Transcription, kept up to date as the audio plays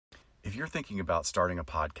If you're thinking about starting a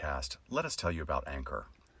podcast, let us tell you about Anchor.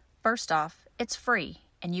 First off, it's free,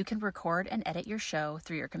 and you can record and edit your show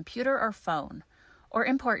through your computer or phone, or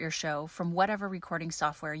import your show from whatever recording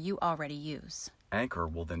software you already use. Anchor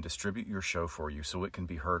will then distribute your show for you so it can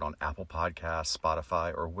be heard on Apple Podcasts,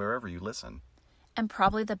 Spotify, or wherever you listen. And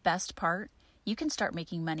probably the best part, you can start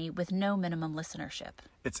making money with no minimum listenership.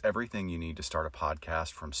 It's everything you need to start a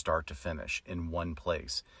podcast from start to finish in one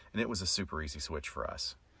place, and it was a super easy switch for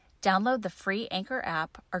us. Download the free Anchor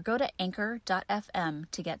app or go to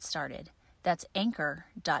anchor.fm to get started. That's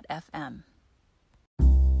anchor.fm.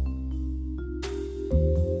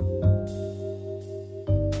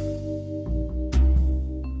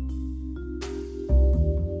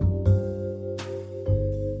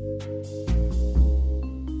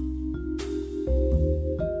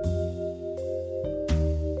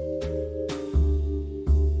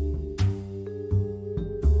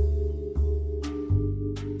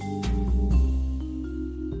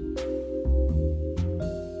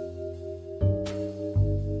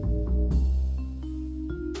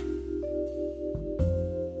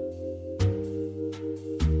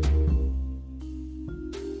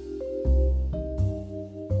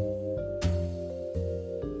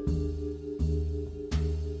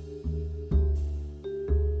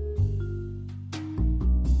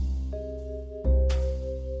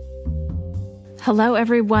 Hello,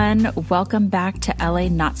 everyone. Welcome back to LA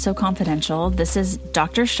Not So Confidential. This is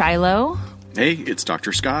Dr. Shiloh. Hey, it's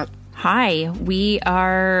Dr. Scott. Hi. We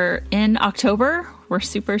are in October. We're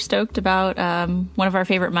super stoked about one of our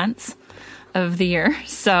favorite months of the year.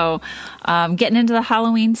 So getting into the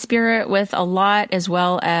Halloween spirit with a lot, as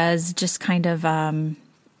well as just kind of have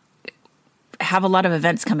a lot of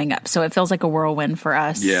events coming up. So it feels like a whirlwind for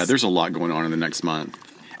us. Yeah, there's a lot going on in the next month.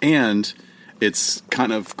 And it's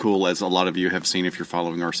kind of cool, as a lot of you have seen if you're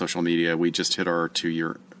following our social media. We just hit our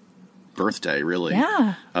 2-year birthday, really,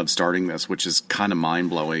 of starting this, which is kind of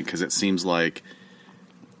mind-blowing because it seems like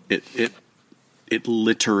it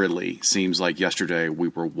literally seems like yesterday we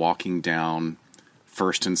were walking down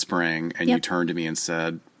First and Spring, and you turned to me and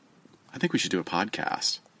said, I think we should do a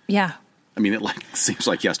podcast. Yeah. I mean, it seems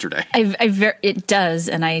like yesterday. It does,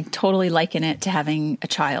 and I totally liken it to having a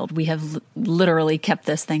child. We have literally kept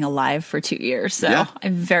this thing alive for 2 years, so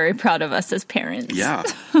I'm very proud of us as parents. Yeah,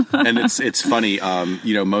 and it's funny.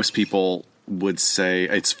 Most people would say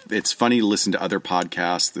it's funny to listen to other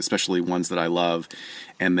podcasts, especially ones that I love,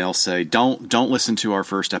 and they'll say, "Don't listen to our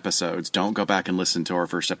first episodes. Don't go back and listen to our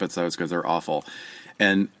first episodes because they're awful."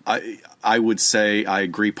 And I would say I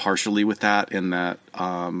agree partially with that, in that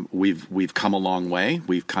we've come a long way.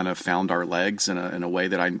 We've kind of found our legs in a way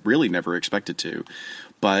that I really never expected to.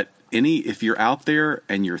 But if you're out there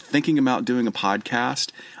and you're thinking about doing a podcast,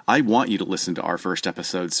 I want you to listen to our first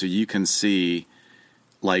episode so you can see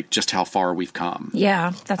just how far we've come.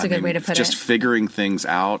 Yeah, that's a good way to put it. Just figuring things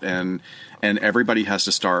out, and everybody has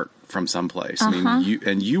to start from someplace. I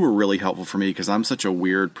mean, you were really helpful for me because I'm such a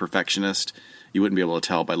weird perfectionist. You wouldn't be able to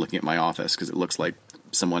tell by looking at my office because it looks like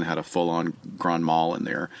someone had a full-on Grand Mal in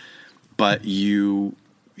there. But you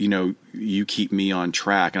keep me on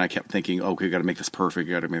track, and I kept thinking, okay, got to make this perfect.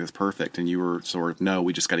 And you were sort of, no,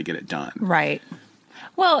 we just got to get it done. Right.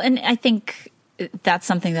 Well, and I think that's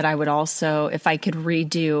something that I would also, if I could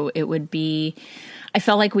redo, it would be, I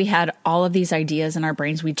felt like we had all of these ideas in our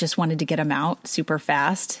brains. We just wanted to get them out super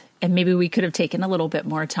fast. And maybe we could have taken a little bit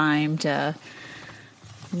more time to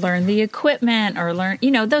learn the equipment or learn,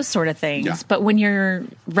 those sort of things. Yeah. But when you're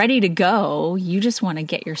ready to go, you just want to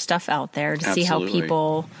get your stuff out there to see how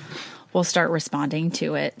people will start responding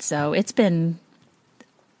to it. So it's been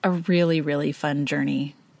a really, really fun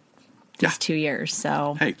journey these 2 years.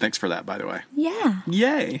 So hey, thanks for that, by the way. Yeah.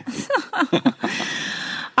 Yay.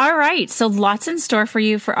 All right. So lots in store for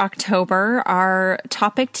you for October. Our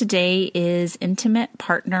topic today is intimate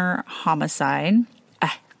partner homicide.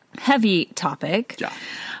 Heavy topic. Yeah.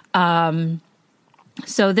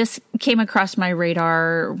 So this came across my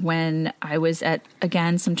radar when I was at,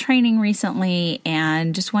 again, some training recently,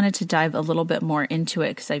 and just wanted to dive a little bit more into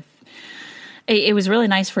it because it was really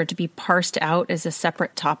nice for it to be parsed out as a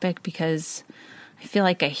separate topic, because I feel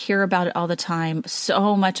like I hear about it all the time.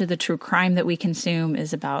 So much of the true crime that we consume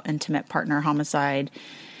is about intimate partner homicide.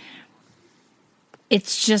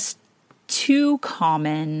 It's just too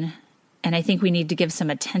common, and I think we need to give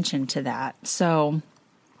some attention to that. So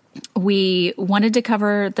we wanted to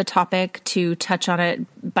cover the topic, to touch on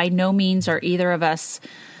it. By no means are either of us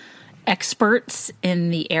experts in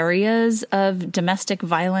the areas of domestic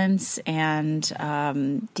violence and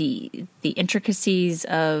the intricacies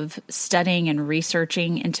of studying and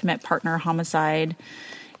researching intimate partner homicide.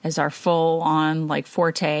 as our full on like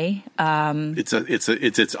forte. It's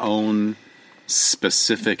its own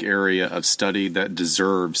specific area of study that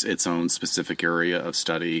deserves its own specific area of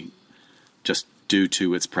study just due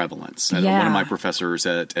to its prevalence. And one of my professors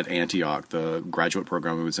at Antioch, the graduate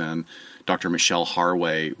program I was in, Dr. Michelle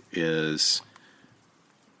Harway, is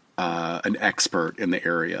an expert in the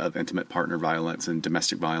area of intimate partner violence and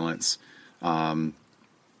domestic violence,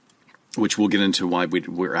 which we'll get into why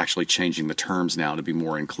we're actually changing the terms now to be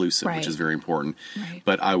more inclusive, which is very important. Right.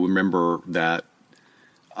 But I remember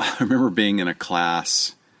being in a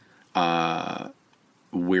class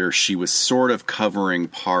where she was sort of covering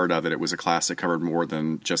part of it. It was a class that covered more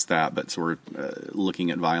than just that, but sort of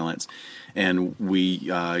looking at violence. And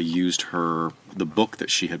we used the book that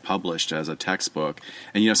she had published as a textbook.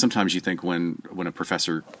 And, sometimes you think when a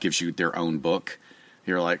professor gives you their own book,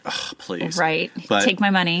 you're like, oh, please. Right. But, take my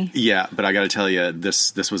money. Yeah. But I got to tell you,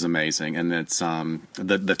 this was amazing. And it's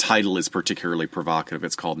the title is particularly provocative.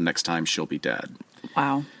 It's called Next Time She'll Be Dead.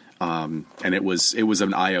 Wow. And it was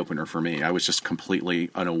an eye opener for me. I was just completely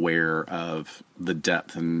unaware of the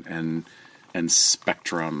depth and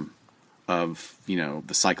spectrum of,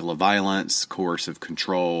 the cycle of violence, coercive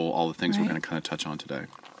control, all the things we're going to kind of touch on today.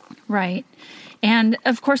 Right. And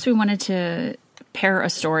of course we wanted to pair a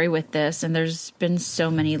story with this, and there's been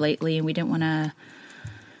so many lately, and we didn't want to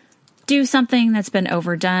do something that's been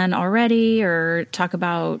overdone already or talk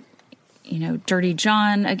about, Dirty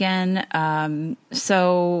John again.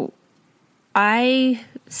 So I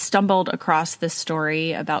stumbled across this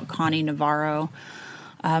story about Connie Navarro,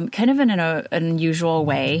 kind of in an unusual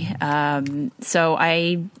way. So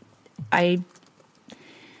I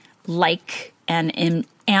like and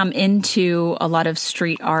am into a lot of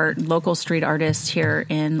street art, local street artists here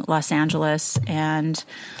in Los Angeles, and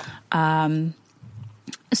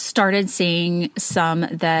started seeing some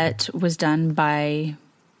that was done by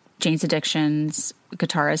Jane's Addiction's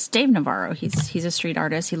guitarist Dave Navarro. He's a street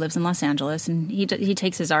artist. He lives in Los Angeles, and he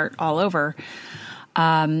takes his art all over.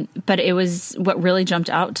 But it was what really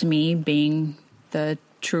jumped out to me, being the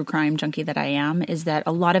true crime junkie that I am, is that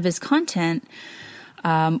a lot of his content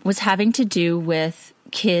was having to do with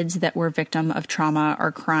kids that were victim of trauma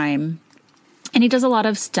or crime. And he does a lot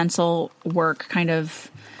of stencil work, kind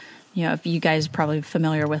of, if you guys are probably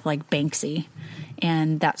familiar with like Banksy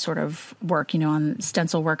and that sort of work, on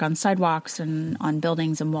stencil work on sidewalks and on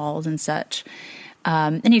buildings and walls and such.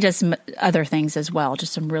 And he does some other things as well,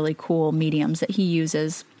 just some really cool mediums that he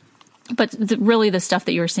uses. But really the stuff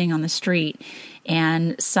that you're seeing on the street,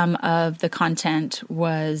 and some of the content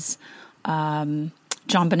was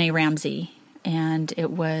JonBenet Ramsey, and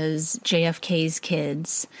it was JFK's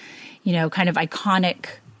kids, kind of iconic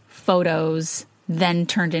photos then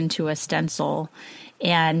turned into a stencil.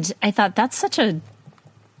 And I thought that's such a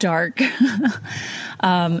dark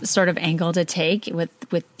sort of angle to take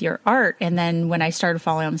with your art. And then when I started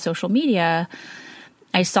following on social media,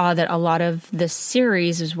 I saw that a lot of this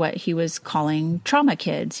series is what he was calling trauma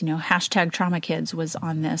kids, hashtag trauma kids was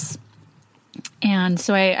on this. And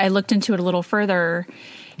so I looked into it a little further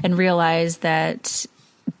and realized that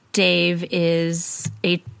Dave is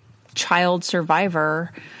a child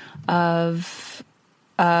survivor of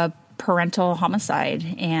a parental homicide.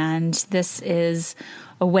 And this is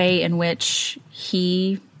a way in which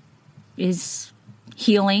he is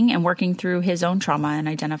healing and working through his own trauma and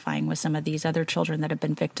identifying with some of these other children that have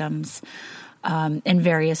been victims in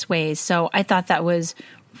various ways. So I thought that was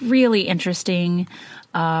really interesting.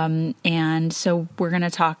 And so we're going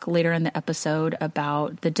to talk later in the episode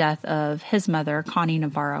about the death of his mother, Connie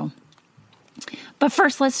Navarro. But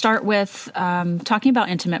first, let's start with talking about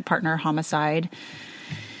intimate partner homicide.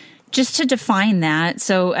 Just to define that,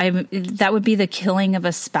 so that would be the killing of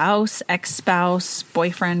a spouse, ex-spouse,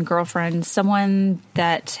 boyfriend, girlfriend, someone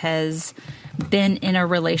that has been in a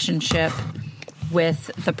relationship with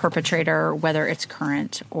the perpetrator, whether it's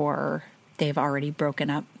current or they've already broken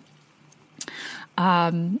up.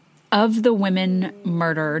 Of the women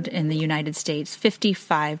murdered in the United States,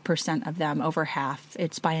 55% of them, over half,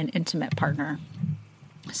 it's by an intimate partner.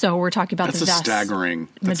 So we're talking about the vast staggering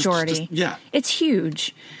majority. Yeah. It's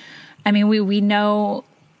huge. I mean, we know,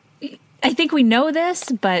 I think we know this,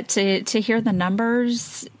 but to hear the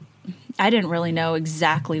numbers, I didn't really know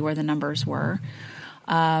exactly where the numbers were.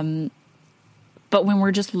 But when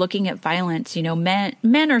we're just looking at violence,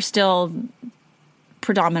 men are still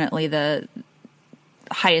predominantly the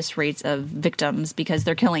highest rates of victims because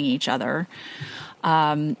they're killing each other.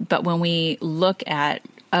 But when we look at,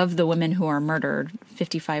 of the women who are murdered,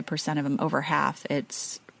 55% of them, over half,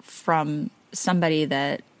 it's from somebody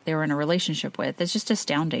that they were in a relationship with. It's just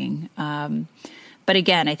astounding. But But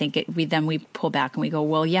again, I think we pull back and we go,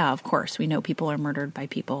 well, yeah, of course, we know people are murdered by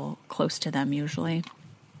people close to them usually.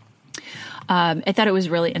 I thought it was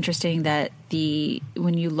really interesting that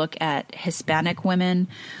when you look at Hispanic women,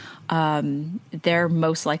 they're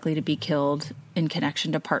most likely to be killed in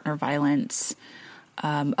connection to partner violence,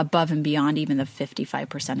 above and beyond even the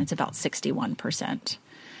 55%. It's about 61%.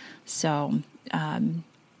 So, and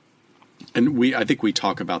I think we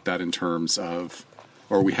talk about that in terms of,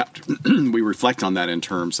 or we have to, we reflect on that in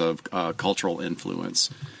terms of cultural influence.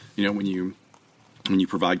 When you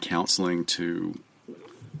provide counseling to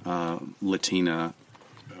Latina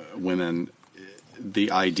women,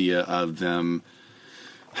 the idea of them,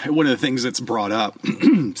 one of the things that's brought up,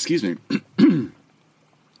 excuse me,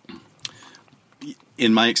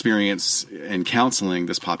 in my experience in counseling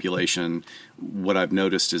this population, what I've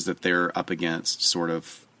noticed is that they're up against sort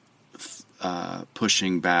of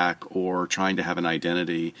pushing back or trying to have an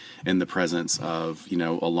identity in the presence of, a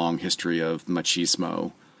long history of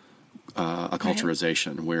machismo,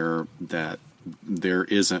 acculturation, where that there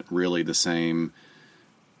isn't really the same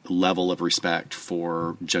level of respect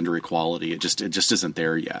for gender equality. It just isn't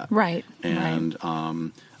there yet. Right. And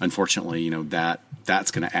unfortunately, that's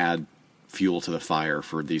going to add fuel to the fire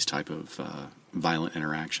for these type of violent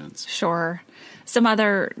interactions. Sure.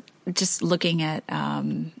 Just looking at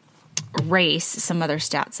race, some other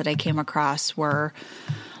stats that I came across were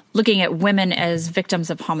looking at women as victims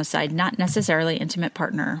of homicide, not necessarily intimate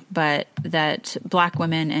partner, but that Black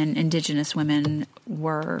women and Indigenous women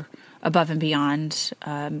were above and beyond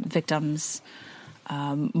victims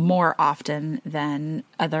more often than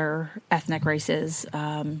other ethnic races.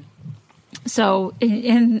 So,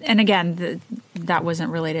 and again, that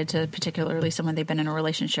wasn't related to particularly someone they've been in a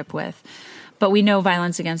relationship with. But we know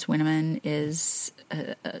violence against women is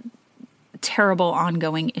a terrible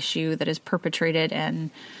ongoing issue that is perpetrated, and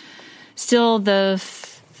still the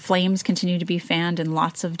flames continue to be fanned in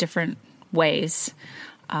lots of different ways.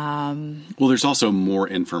 Well, there's also more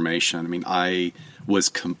information. I mean, I was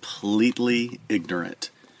completely ignorant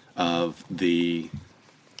of the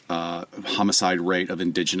homicide rate of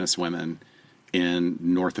Indigenous women in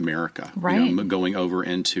North America, right? Going over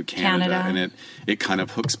into Canada. And it kind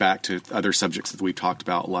of hooks back to other subjects that we've talked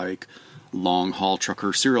about, like long haul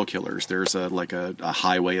trucker serial killers. There's a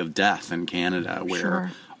highway of death in Canada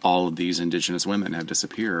where all of these Indigenous women have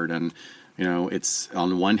disappeared. And, it's on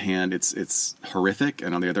the one hand, it's horrific.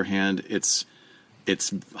 And on the other hand, it's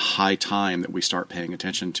high time that we start paying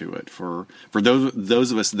attention to it for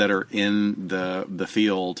those of us that are in the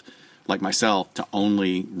field, like myself, to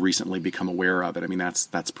only recently become aware of it. I mean,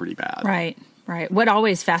 that's pretty bad. Right. What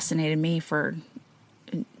always fascinated me for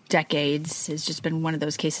decades has just been one of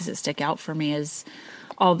those cases that stick out for me is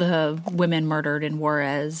all the women murdered in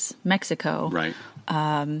Juarez, Mexico. Right.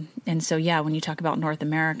 And so, when you talk about North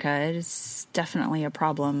America, it is definitely a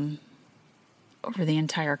problem over the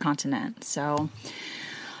entire continent. So,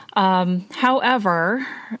 however,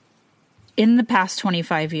 in the past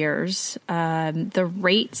 25 years, the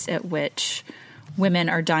rates at which women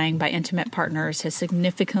are dying by intimate partners has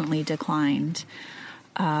significantly declined.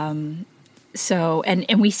 So,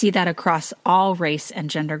 and we see that across all race and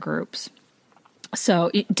gender groups.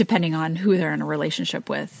 So depending on who they're in a relationship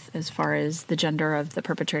with, as far as the gender of the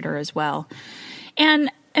perpetrator as well.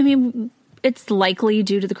 And I mean, it's likely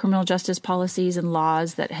due to the criminal justice policies and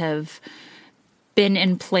laws that have been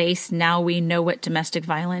in place. Now we know what domestic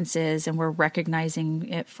violence is, and we're recognizing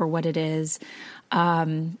it for what it is.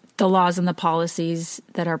 The laws and the policies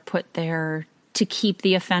that are put there to keep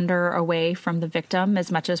the offender away from the victim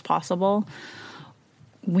as much as possible.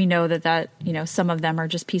 We know that some of them are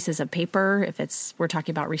just pieces of paper. If we're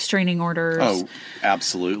talking about restraining orders. Oh,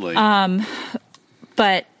 absolutely.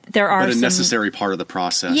 But there are a necessary part of the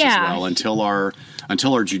process as well until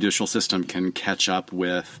our judicial system can catch up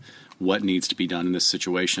with what needs to be done in this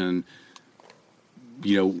situation.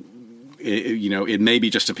 It may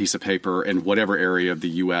be just a piece of paper in whatever area of the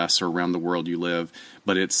U.S. or around the world you live,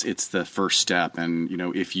 but it's the first step. And,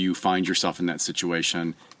 if you find yourself in that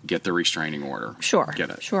situation, get the restraining order. Sure. Get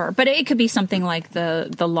it. Sure. But it could be something like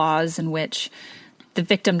the laws in which the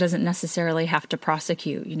victim doesn't necessarily have to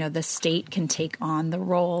prosecute. The state can take on the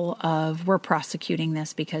role of, we're prosecuting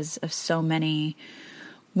this because of so many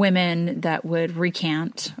women that would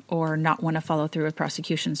recant or not want to follow through with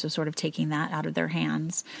prosecution, so sort of taking that out of their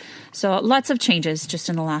hands. So lots of changes just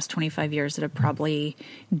in the last 25 years that have probably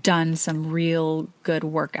done some real good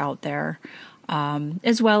work out there,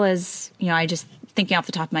 as well as, I just thinking off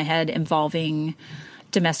the top of my head, involving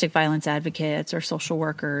domestic violence advocates or social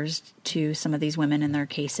workers to some of these women in their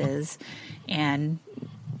cases. And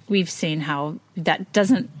we've seen how that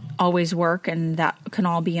doesn't always work, and that can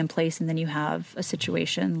all be in place. And then you have a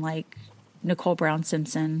situation like Nicole Brown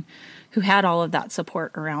Simpson, who had all of that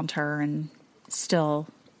support around her, and still,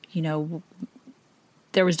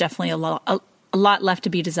 there was definitely a lot left to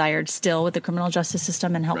be desired still with the criminal justice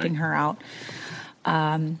system and helping her out.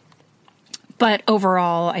 But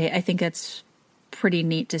overall, I think it's pretty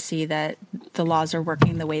neat to see that the laws are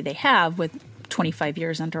working the way they have with 25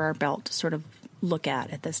 years under our belt to sort of look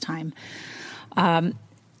at this time. And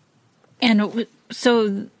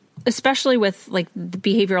so especially with like the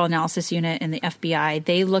Behavioral Analysis Unit and the FBI,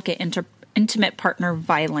 they look at intimate partner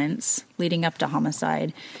violence leading up to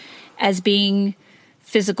homicide as being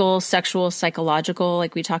physical, sexual, psychological,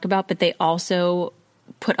 like we talk about, but they also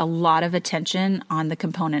put a lot of attention on the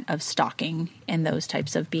component of stalking and those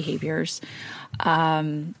types of behaviors,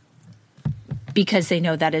 because they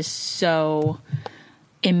know that is so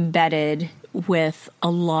embedded with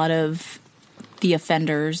a lot of the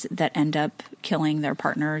offenders that end up killing their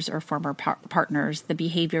partners or former partners. The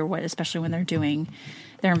behavior, especially when they're doing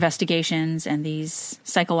their investigations and these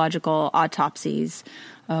psychological autopsies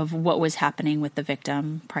of what was happening with the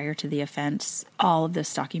victim prior to the offense, all of this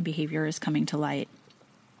stalking behavior is coming to light.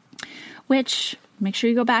 Which, make sure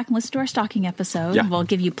you go back and listen to our stalking episode. Yeah. We'll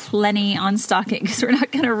give you plenty on stalking because we're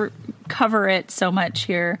not going to cover it so much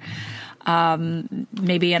here.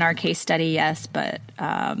 Maybe in our case study, yes, but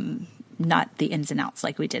not the ins and outs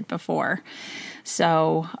like we did before.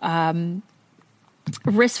 So,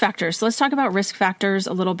 risk factors. So let's talk about risk factors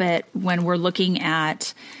a little bit when we're looking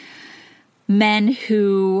at men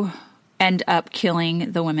who end up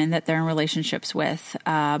killing the women that they're in relationships with.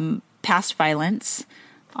 Past violence,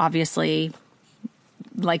 obviously,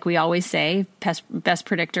 like we always say, best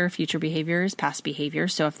predictor of future behavior is past behavior.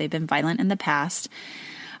 So if they've been violent in the past,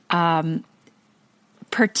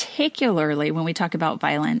 particularly when we talk about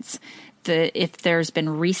violence, if there's been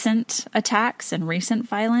recent attacks and recent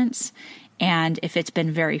violence, and if it's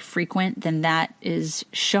been very frequent, then that is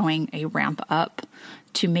showing a ramp up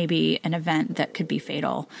to maybe an event that could be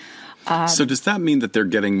fatal. So does that mean that they're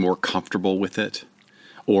getting more comfortable with it?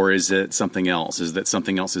 Or is it something else? Is that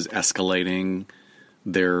something else is escalating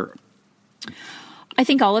their... I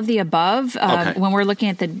think all of the above. Okay. When we're looking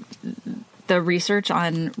at the research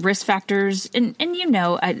on risk factors, and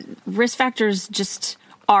risk factors just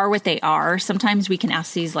are what they are. Sometimes we can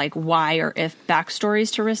ask these like why or if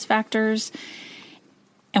backstories to risk factors,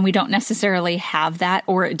 and we don't necessarily have that,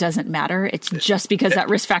 or it doesn't matter. It's just because that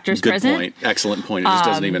risk factor is present. Good point. Excellent point. It just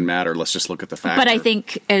doesn't even matter. Let's just look at the factor. But I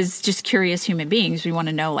think as just curious human beings, we want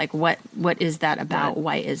to know like what is that about? Right.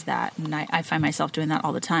 Why is that? And I find myself doing that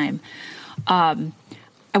all the time. I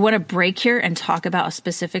want to break here and talk about a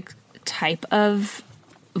specific type of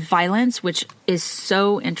violence, which is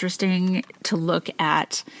so interesting to look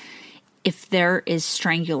at if there is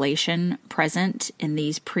strangulation present in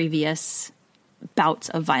these previous bouts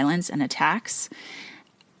of violence and attacks,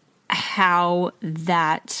 how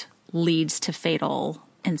that leads to fatal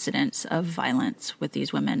incidents of violence with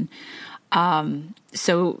these women.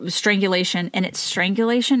 So strangulation, and it's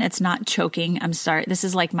strangulation. It's not choking. I'm sorry. This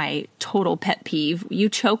is like my total pet peeve. You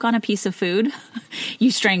choke on a piece of food, you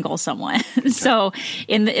strangle someone. So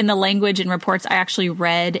in the language and reports, I actually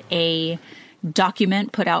read a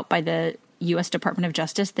document put out by the U.S. Department of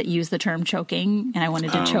Justice that used the term choking, and I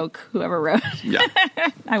wanted to choke whoever wrote. Yeah.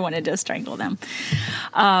 I wanted to strangle them.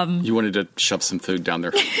 You wanted to shove some food down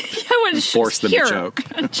their... I wanted to force them to choke.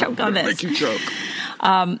 Choke on this. Make you choke.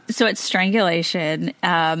 So it's strangulation.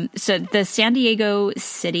 So the San Diego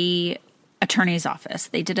City Attorney's Office,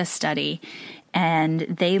 they did a study, and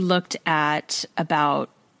they looked at about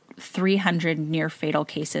 300 near fatal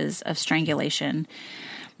cases of strangulation.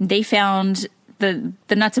 They found the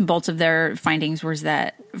nuts and bolts of their findings was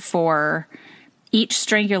that for each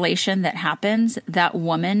strangulation that happens, that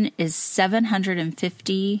woman is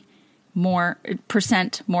 750%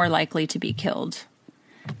 more likely to be killed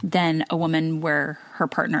than a woman where her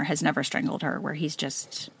partner has never strangled her, where he's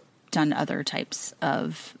just done other types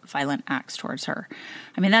of violent acts towards her.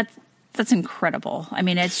 I mean, that's incredible. I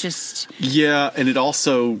mean, it's just... Yeah, and it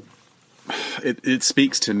also... It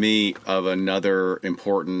speaks to me of another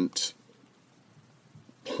important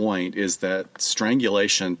point, is that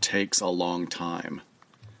strangulation takes a long time.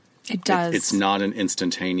 It does. It's not an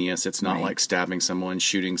instantaneous. It's not Right. like stabbing someone,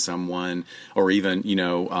 shooting someone, or even,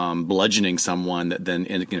 bludgeoning someone that then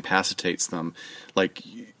incapacitates them. Like,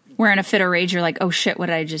 where in a fit of rage, you're like, oh shit, what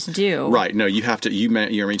did I just do? right. No,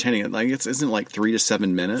 you're maintaining it. Like, isn't it like 3 to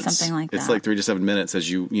 7 minutes? Something like It's that. like 3 to 7 minutes as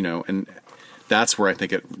and that's where I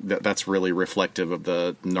think that's really reflective of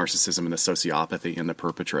the narcissism and the sociopathy in the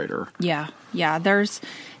perpetrator. Yeah.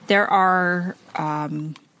 There are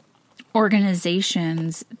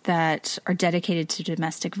organizations that are dedicated to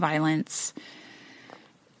domestic violence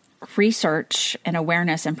research and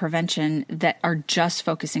awareness and prevention that are just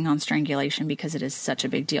focusing on strangulation because it is such a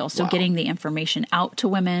big deal. So getting the information out to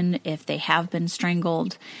women if they have been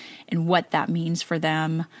strangled and what that means for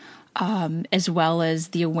them, as well as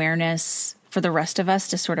the awareness for the rest of us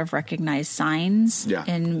to sort of recognize signs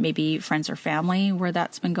in maybe friends or family where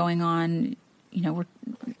that's been going on, we're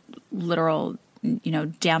literal,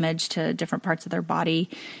 damage to different parts of their body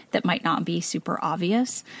that might not be super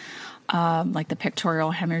obvious. Like the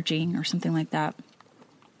pectoral hemorrhaging or something like that.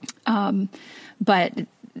 But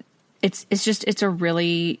it's a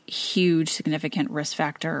really huge, significant risk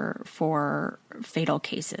factor for fatal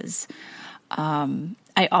cases.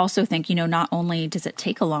 I also think, not only does it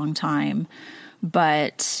take a long time,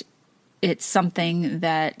 but it's something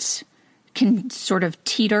that can sort of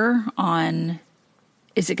teeter on,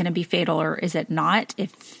 is it going to be fatal or is it not?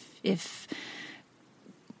 If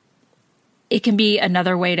it can be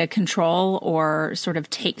another way to control or sort of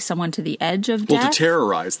take someone to the edge of death. Well, to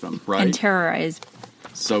terrorize them, right? And terrorize.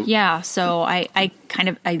 So I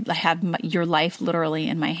have your life literally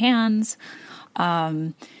in my hands.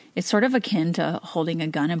 It's sort of akin to holding a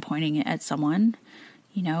gun and pointing it at someone,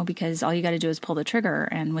 because all you got to do is pull the trigger.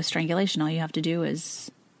 And with strangulation, all you have to do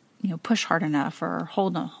is, push hard enough or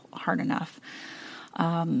hold hard enough.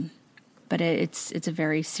 But it's a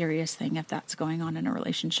very serious thing if that's going on in a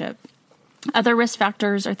relationship. Other risk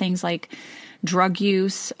factors are things like drug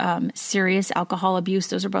use, serious alcohol abuse.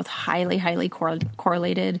 Those are both highly, highly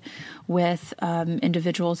correlated with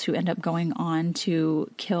individuals who end up going on to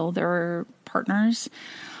kill their partners,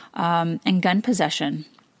 and gun possession.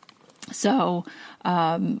 So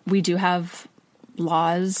we do have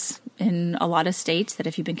laws in a lot of states that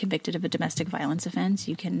if you've been convicted of a domestic violence offense,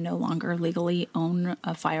 you can no longer legally own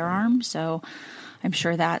a firearm. So I'm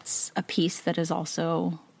sure that's a piece that has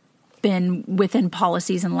also been within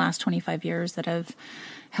policies in the last 25 years that have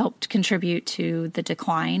helped contribute to the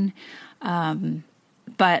decline.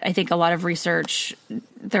 But I think a lot of research,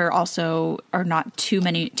 there also are not too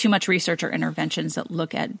much research or interventions that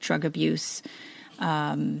look at drug abuse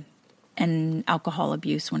and alcohol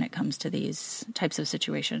abuse when it comes to these types of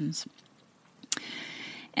situations.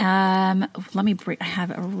 I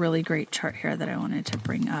have a really great chart here that I wanted to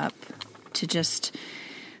bring up to just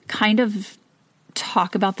kind of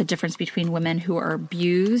talk about the difference between women who are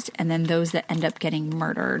abused and then those that end up getting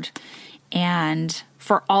murdered. And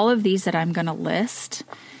for all of these that I'm going to list,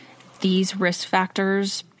 these risk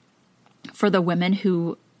factors for the women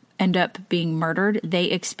who end up being murdered, they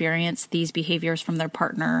experience these behaviors from their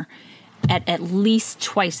partner at least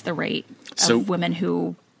twice the rate of women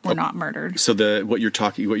who were not murdered. So what you're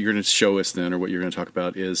going to show us then, or what you're going to talk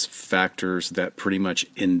about, is factors that pretty much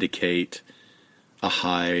indicate a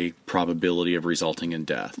high probability of resulting in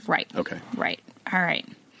death. Right. Okay. Right. All right.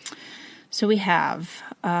 So we have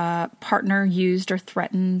partner used or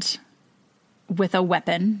threatened with a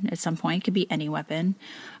weapon at some point. It could be any weapon.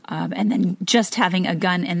 And then just having a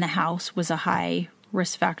gun in the house was a high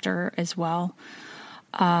risk factor as well.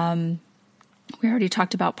 We already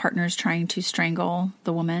talked about partners trying to strangle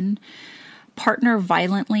the woman. Partner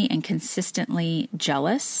violently and consistently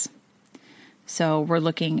jealous. So we're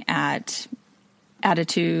looking at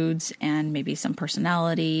attitudes and maybe some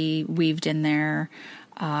personality weaved in there.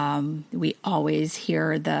 We always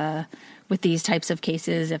hear with these types of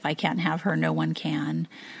cases, if I can't have her, no one can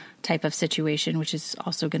type of situation, which is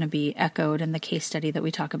also going to be echoed in the case study that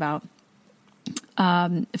we talk about.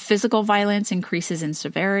 Physical violence increases in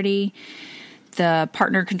severity. The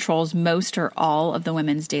partner controls most or all of the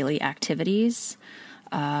women's daily activities.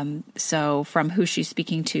 So from who she's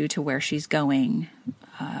speaking to where she's going,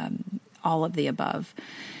 all of the above.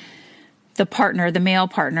 The male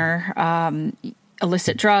partner,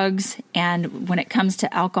 illicit drugs, and when it comes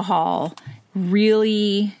to alcohol,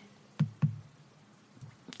 really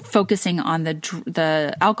focusing on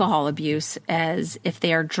the alcohol abuse as if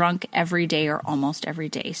they are drunk every day or almost every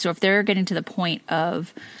day. So if they're getting to the point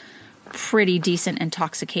of pretty decent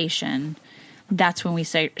intoxication, that's when we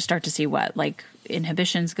start to see like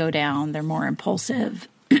inhibitions go down. They're more impulsive.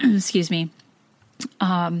 Excuse me.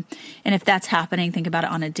 And if that's happening, think about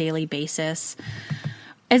it on a daily basis.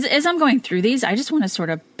 As I'm going through these, I just want to sort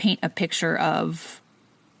of paint a picture of,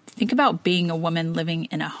 think about being a woman living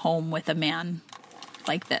in a home with a man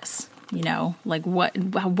like this, like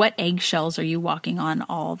what eggshells are you walking on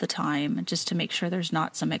all the time just to make sure there's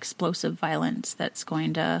not some explosive violence that's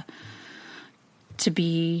going to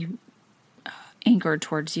be anchored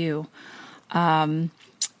towards you.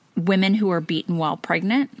 Women who are beaten while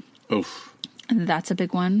pregnant. Oof. And that's a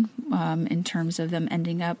big one in terms of them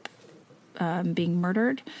ending up being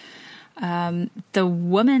murdered. The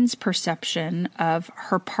woman's perception of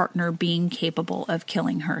her partner being capable of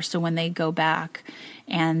killing her. So when they go back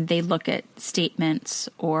and they look at statements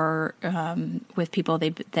or with people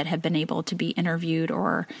that have been able to be interviewed,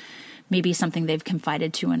 or maybe something they've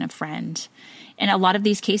confided to in a friend. In a lot of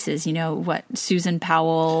these cases, Susan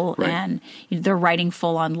Powell, right. and they're writing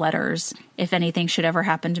full-on letters. If anything should ever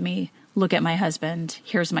happen to me, look at my husband.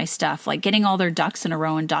 Here's my stuff. Like getting all their ducks in a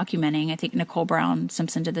row and documenting. I think Nicole Brown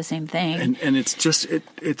Simpson did the same thing. And it's just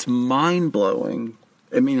it's mind blowing.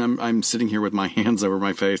 I mean, I'm sitting here with my hands over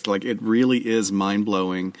my face. Like, it really is mind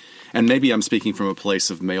blowing. And maybe I'm speaking from a place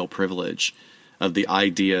of male privilege, of the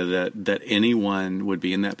idea that anyone would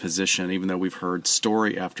be in that position, even though we've heard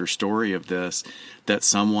story after story of this, that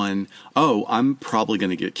someone, I'm probably going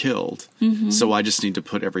to get killed. Mm-hmm. So I just need to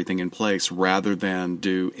put everything in place rather than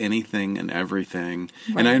do anything and everything.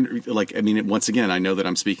 Right. And once again, I know that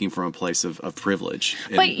I'm speaking from a place of privilege.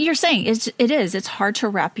 But you're saying it's hard to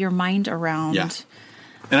wrap your mind around. Yeah.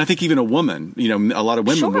 And I think even a woman, a lot of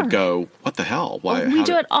women Sure. would go, what the hell? Why? We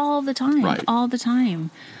do it all the time, Right. all the time.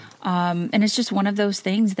 And it's just one of those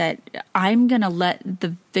things that I'm going to let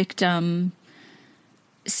the victim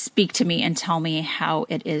speak to me and tell me how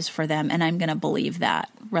it is for them. And I'm going to believe that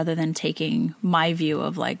rather than taking my view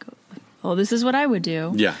of like, this is what I would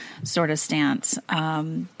do. Yeah. Sort of stance.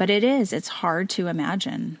 But it's hard to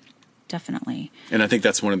imagine. Definitely. And I think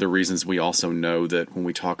that's one of the reasons we also know that when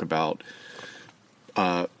we talk about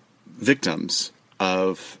victims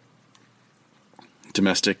of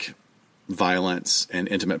domestic violence and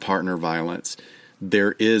intimate partner violence,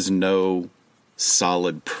 there is no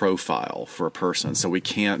solid profile for a person. So we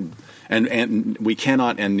can't, and we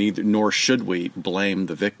cannot, and neither, nor should we blame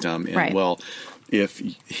the victim in, Right. well, if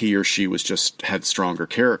he or she was just had stronger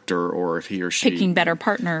character, or if he or she Pick better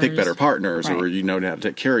partners, right. Or you know how to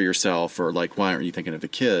take care of yourself, or like, why aren't you thinking of the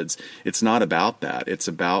kids? It's not about that. It's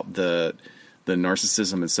about the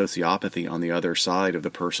narcissism and sociopathy on the other side of the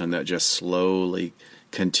person that just slowly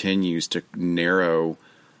continues to narrow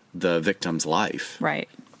the victim's life. Right.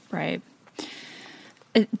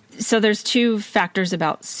 So there's two factors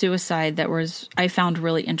about suicide that I found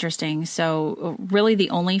really interesting. So really the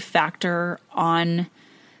only factor on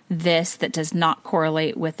this that does not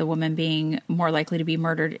correlate with the woman being more likely to be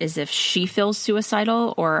murdered is if she feels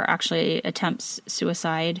suicidal or actually attempts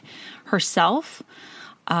suicide herself.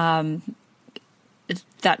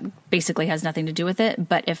 That basically has nothing to do with it.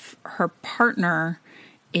 But if her partner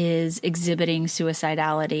is exhibiting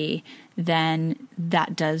suicidality, then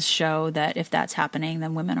that does show that if that's happening,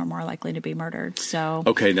 then women are more likely to be murdered. So,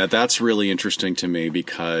 okay, now that's really interesting to me,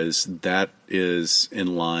 because that is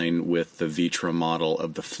in line with the Vitra model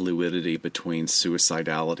of the fluidity between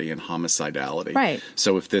suicidality and homicidality. Right.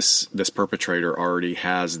 So if this perpetrator already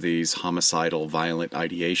has these homicidal, violent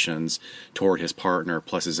ideations toward his partner,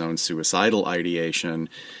 plus his own suicidal ideation,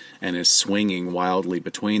 and is swinging wildly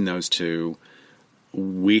between those two,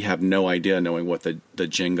 we have no idea, knowing what the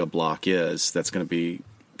Jenga block is that could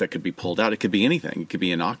be pulled out. It could be anything. It could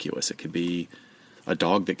be innocuous. It could be a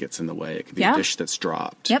dog that gets in the way. It could be a dish that's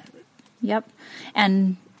dropped. Yep.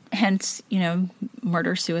 And hence,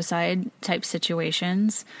 murder, suicide type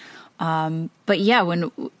situations. But yeah,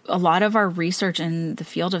 when a lot of our research in the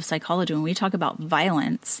field of psychology, when we talk about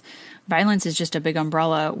violence is just a big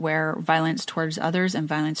umbrella where violence towards others and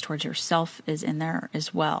violence towards yourself is in there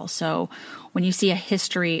as well. So when you see a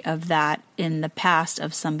history of that in the past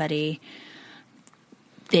of somebody,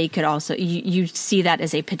 they could also, you see that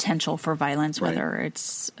as a potential for violence, whether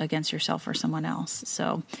it's against yourself or someone else.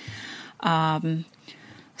 So I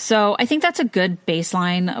think that's a good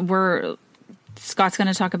baseline. Scott's going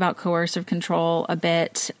to talk about coercive control a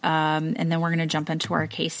bit, and then we're going to jump into our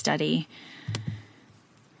case study.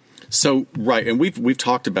 So, right, and we've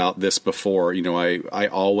talked about this before. I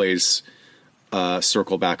always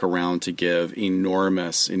circle back around to give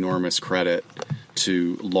enormous credit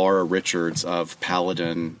to Laura Richards of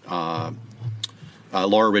Paladin.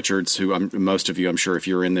 Laura Richards, who most of you, I'm sure if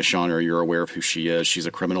you're in this genre, you're aware of who she is. She's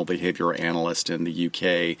a criminal behavior analyst in the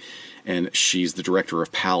UK, and she's the director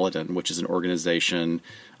of Paladin, which is an organization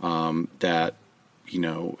that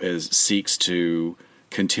seeks to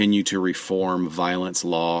continue to reform violence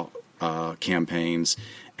law campaigns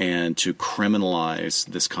and to criminalize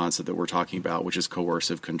this concept that we're talking about, which is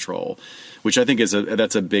coercive control, which I think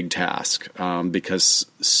that's a big task because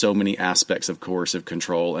so many aspects of coercive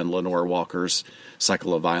control and Lenore Walker's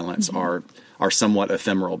cycle of violence are somewhat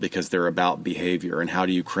ephemeral because they're about behavior, and how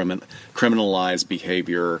do you criminalize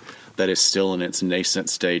behavior that is still in its nascent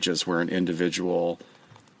stages, where an individual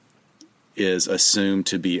is assumed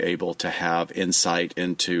to be able to have insight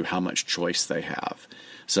into how much choice they have.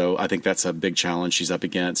 So I think that's a big challenge she's up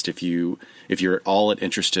against. If you're at all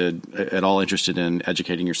interested in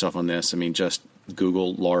educating yourself on this, I mean, just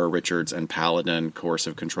Google Laura Richards and Paladin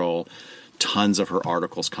Coercive Control. Tons of her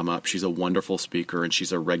articles come up. She's a wonderful speaker, and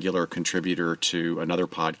she's a regular contributor to another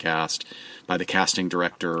podcast by the casting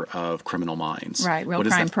director of Criminal Minds. Right, Real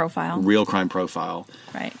Crime Profile. Real Crime Profile.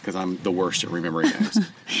 Right. Because I'm the worst at remembering names.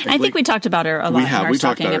 I think we talked about her a lot. We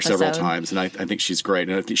talked about her several episode. times, and I think she's great.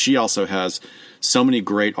 And I think she also has so many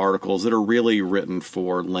great articles that are really written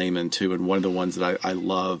for laymen too. And one of the ones that I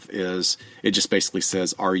love is it just basically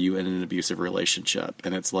says, "Are you in an abusive relationship?"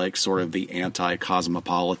 And it's like sort of the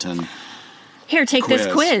anti-cosmopolitan. Here, take this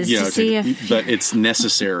quiz to see if. But it's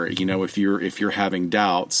necessary, if you're having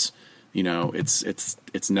doubts,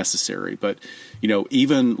 it's necessary. But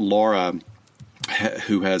even Laura,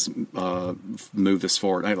 who has moved this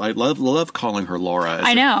forward, I love calling her Laura.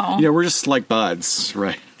 I know. We're just like buds,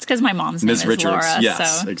 right? It's because my mom's name Ms. is Richards. Laura.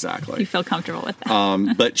 Yes, so exactly. You feel comfortable with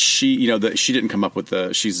that. But she, she didn't come up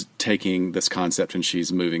with she's taking this concept and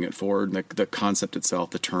she's moving it forward. And the concept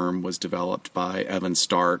itself, the term, was developed by Evan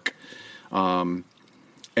Stark.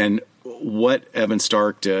 And what Evan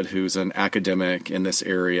Stark did, who's an academic in this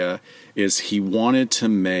area, is he wanted to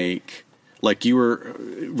make, like you were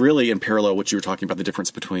really in parallel what you were talking about, the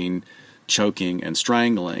difference between choking and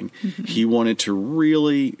strangling. Mm-hmm. He wanted to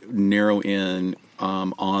really narrow in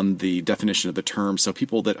on the definition of the term, so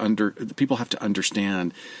people have to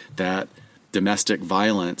understand that domestic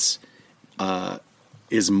violence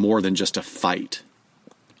is more than just a fight.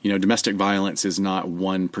 Domestic violence is not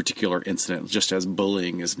one particular incident, just as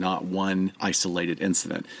bullying is not one isolated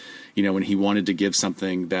incident. When he wanted to give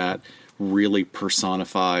something that really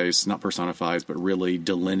but really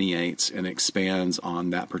delineates and expands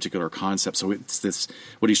on that particular concept. So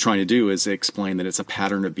what he's trying to do is explain that it's a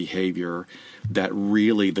pattern of behavior that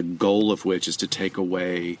really the goal of which is to take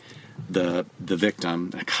away the victim.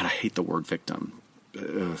 God, I hate the word victim.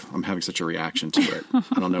 I'm having such a reaction to it.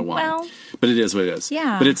 I don't know why, but it is what it is.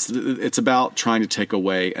 Yeah. But it's about trying to take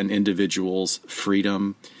away an individual's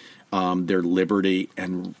freedom, their liberty,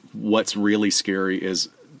 and what's really scary is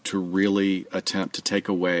to really attempt to take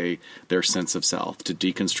away their sense of self, to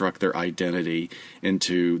deconstruct their identity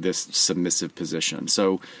into this submissive position.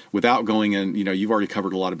 So without going in, you've already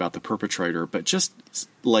covered a lot about the perpetrator, but just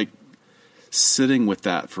like sitting with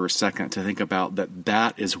that for a second to think about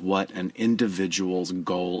that is what an individual's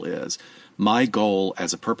goal is. My goal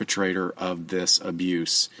as a perpetrator of this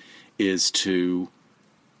abuse is to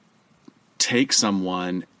take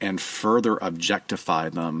someone and further objectify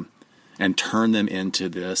them and turn them into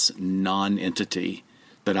this non-entity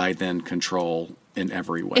that I then control in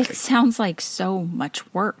every way. It sounds like so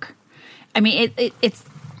much work. I mean, it's...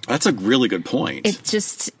 That's a really good point. It's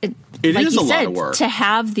just... It like is you a said, lot of work. To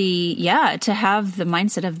have the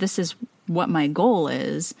mindset of this is what my goal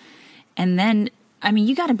is. And then, I mean,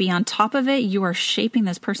 you got to be on top of it. You are shaping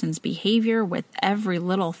this person's behavior with every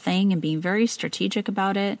little thing and being very strategic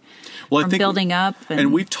about it. Well, I think building up.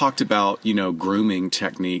 And we've talked about, grooming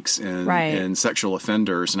techniques in sexual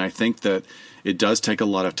offenders. And I think that it does take a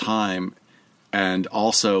lot of time. And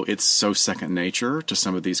also, it's so second nature to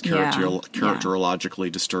some of these characterologically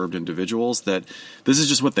disturbed individuals that this is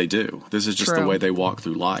just what they do. This is just the way they walk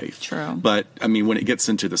through life. True. But, I mean, when it gets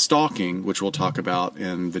into the stalking, which we'll talk about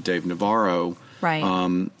in the Dave Navarro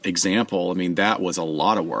example, I mean, that was a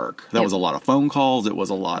lot of work. That was a lot of phone calls. It was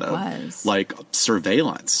a lot of,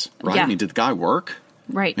 surveillance, right? Yeah. I mean, did the guy work?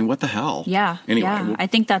 Right. I mean, what the hell? Yeah. Anyway. Yeah. I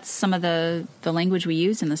think that's some of the language we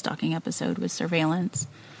use in the stalking episode was surveillance.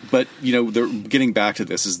 But, getting back to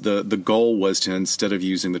this, is the goal was to, instead of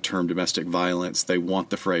using the term domestic violence, they want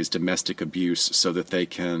the phrase domestic abuse so that they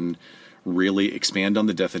can really expand on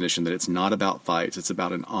the definition that it's not about fights, it's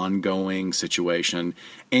about an ongoing situation,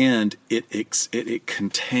 and it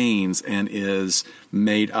contains and is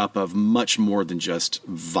made up of much more than just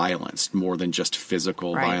violence, more than just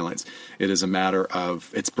physical violence. It is a matter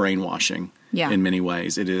of, it's brainwashing in many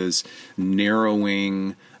ways. It is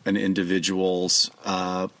narrowing an individual's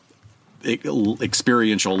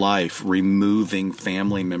experiential life, removing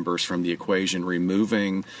family members from the equation,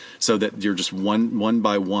 removing so that you're just one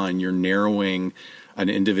by one, you're narrowing an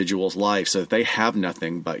individual's life so that they have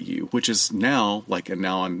nothing but you, which is now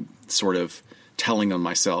now I'm sort of telling on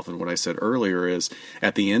myself. And what I said earlier is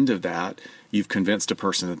at the end of that, you've convinced a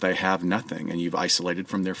person that they have nothing and you've isolated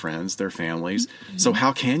from their friends, their families. Mm-hmm. So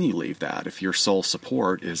how can you leave that if your sole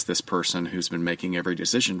support is this person who's been making every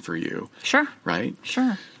decision for you? Sure. Right?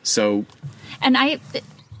 Sure. So. And I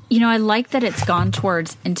like that it's gone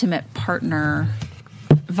towards intimate partner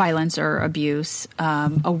violence or abuse,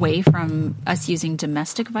 away from us using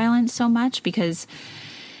domestic violence so much, because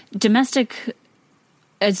domestic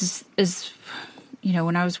is, you know,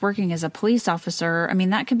 when I was working as a police officer, I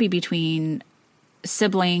mean, that could be between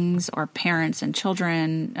siblings or parents and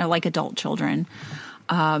children, like adult children,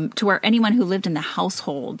 to where anyone who lived in the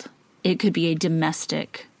household, it could be a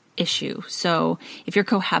domestic issue. So if you're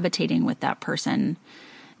cohabitating with that person,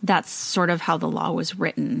 that's sort of how the law was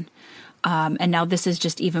written. And now this is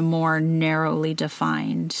just even more narrowly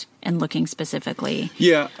defined and looking specifically.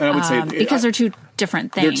 Yeah, and I would say because they're two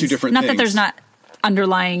different things. They're two different not things. That there's not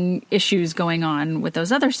underlying issues going on with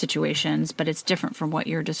those other situations, but it's different from what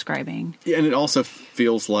you're describing. Yeah, and it also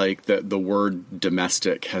feels like that the word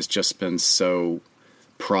domestic has just been so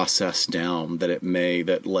processed down that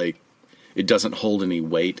it doesn't hold any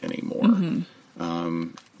weight anymore.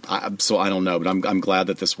 Mm-hmm. So I don't know, but I'm glad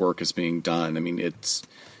that this work is being done. I mean, it's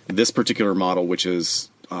this particular model, which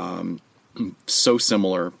is so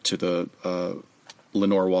similar to the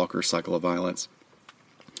Lenore Walker cycle of violence,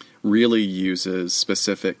 really uses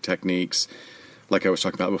specific techniques, like I was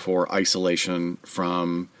talking about before, isolation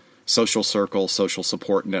from social circles, social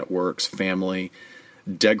support networks, family,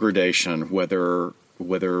 degradation, whether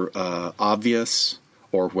obvious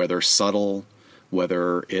or whether subtle,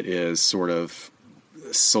 whether it is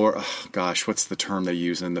gosh, what's the term they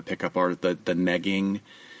use in the pickup art? The negging,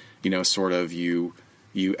 you know, sort of you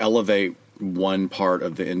elevate one part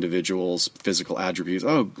of the individual's physical attributes.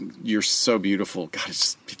 Oh, you're so beautiful. God,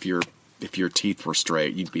 if your teeth were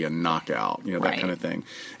straight, you'd be a knockout, you know, that kind of thing.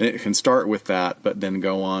 And it can start with that, but then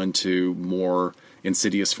go on to more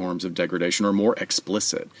insidious forms of degradation, or more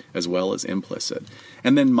explicit as well as implicit.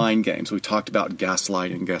 And then mind games. We talked about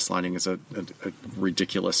gaslighting. Gaslighting is a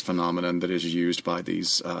ridiculous phenomenon that is used by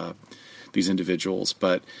these individuals.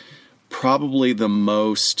 But probably the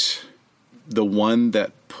one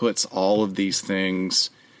that puts all of these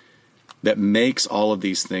things, that makes all of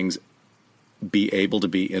these things be able to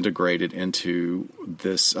be integrated into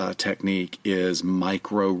this technique, is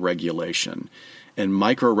micro-regulation. And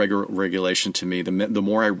micro-regulation, to me, the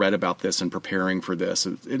more I read about this and preparing for this,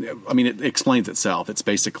 it explains itself. It's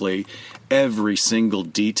basically every single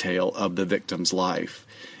detail of the victim's life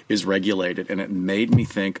is regulated. And it made me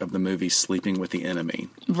think of the movie Sleeping with the Enemy.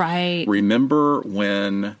 Right. Remember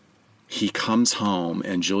when he comes home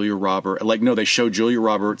and they show Julia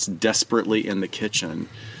Roberts desperately in the kitchen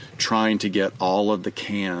trying to get all of the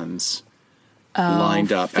cans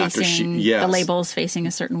lined up after the labels facing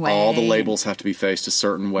a certain way. All the labels have to be faced a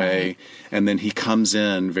certain way. Right. And then he comes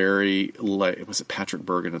in very late. Was it Patrick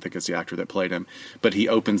Bergen? I think it's the actor that played him. But he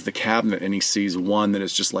opens the cabinet and he sees one that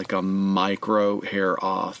is just like a micro hair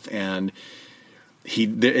off. And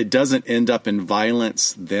it doesn't end up in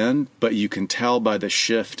violence then, but you can tell by the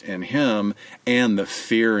shift in him and the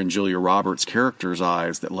fear in Julia Roberts' character's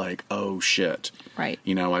eyes that, like, oh shit, right?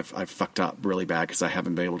 You know, I've fucked up really bad because I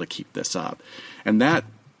haven't been able to keep this up, and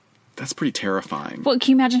that's pretty terrifying. Well,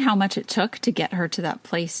 can you imagine how much it took to get her to that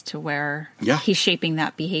place to where he's shaping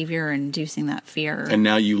that behavior and inducing that fear? And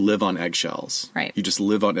now you live on eggshells, right? You just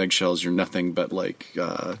live on eggshells. You're nothing but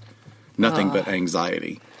but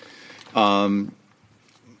anxiety.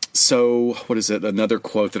 So what is it? Another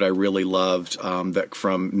quote that I really loved that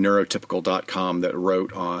from neurotypical.com that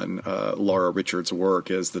wrote on Laura Richards'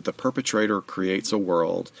 work is that the perpetrator creates a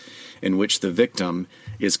world in which the victim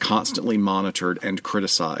is constantly monitored and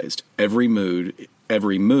criticized. Every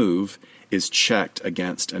move is checked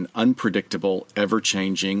against an unpredictable,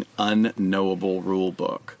 ever-changing, unknowable rule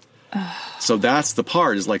book. So that's the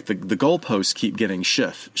part, is like the goalposts keep getting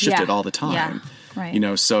shifted all the time. Yeah. Right. You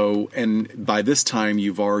know, so, and by this time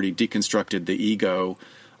you've already deconstructed the ego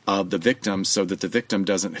of the victim so that the victim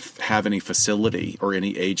doesn't have any facility or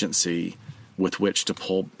any agency with which to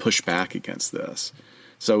push back against this.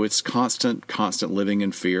 So it's constant living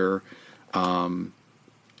in fear. And,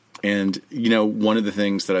 you know, one of the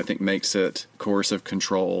things that I think makes it coercive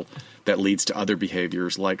control that leads to other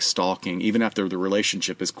behaviors like stalking, even after the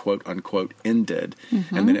relationship is quote unquote ended,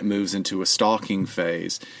 and then it moves into a stalking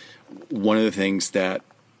phase. One of the things that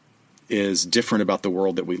is different about the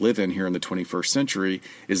world that we live in here in the 21st century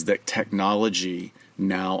is that technology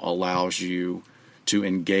now allows you to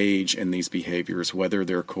engage in these behaviors, whether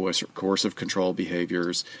they're coercive control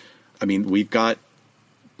behaviors. I mean, we've got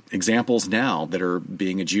examples now that are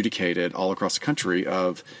being adjudicated all across the country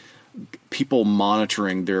of people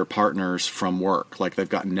monitoring their partners from work. Like they've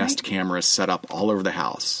got Nest cameras set up all over the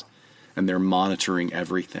house and they're monitoring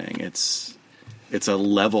everything. It's a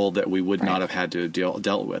level that we would not have had to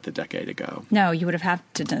dealt with a decade ago. No, you would have had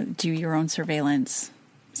to do your own surveillance,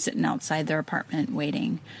 sitting outside their apartment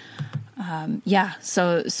waiting.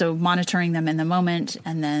 So monitoring them in the moment,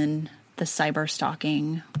 and then the cyber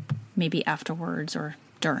stalking maybe afterwards or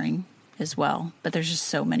during as well. But there's just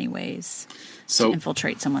so many ways to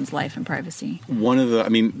infiltrate someone's life and privacy.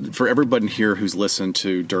 For everybody here who's listened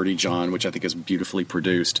to Dirty John, which I think is beautifully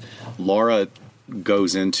produced, Laura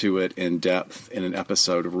goes into it in depth in an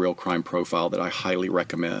episode of Real Crime Profile that I highly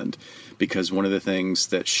recommend, because one of the things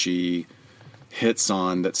that she hits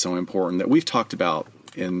on that's so important that we've talked about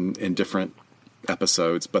in different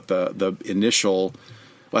episodes, but the initial,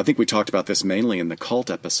 I think we talked about this mainly in the cult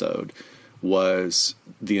episode, was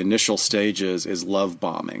the initial stages is love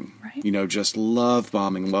bombing. Right. Just love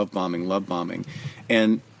bombing.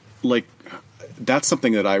 And like, that's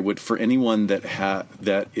something that I would, for anyone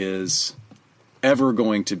that is ever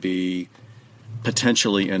going to be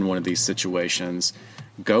potentially in one of these situations,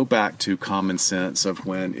 go back to common sense of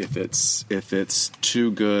when, if it's too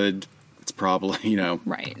good, it's probably,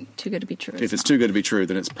 right. Too good to be true. If it's too good to be true,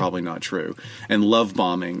 then it's probably not true. And love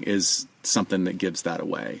bombing is something that gives that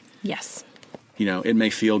away. Yes. It may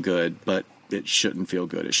feel good, but it shouldn't feel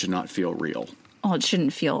good. It should not feel real. Well, it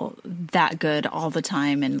shouldn't feel that good all the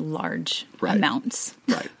time in large amounts.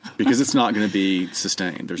 Right. Because it's not going to be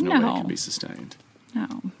sustained. There's no way it can be sustained. No.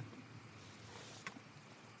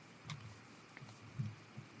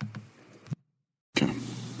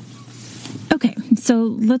 Okay, so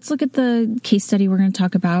let's look at the case study we're going to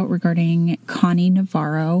talk about regarding Connie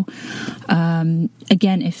Navarro.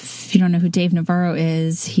 Again, if you don't know who Dave Navarro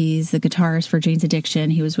is, he's the guitarist for Jane's Addiction.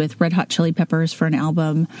 He was with Red Hot Chili Peppers for an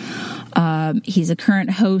album. He's a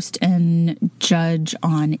current host and judge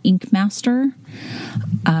on Ink Master,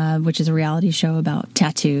 which is a reality show about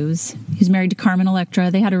tattoos. He's married to Carmen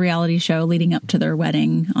Electra. They had a reality show leading up to their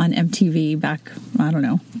wedding on MTV back,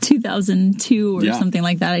 2002 or something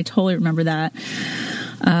like that. I totally remember that.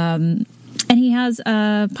 And he has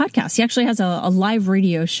a podcast. He actually has a live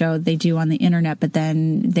radio show they do on the internet, but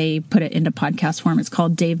then they put it into podcast form. It's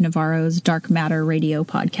called Dave Navarro's Dark Matter Radio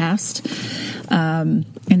Podcast. And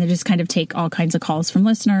they just kind of take all kinds of calls from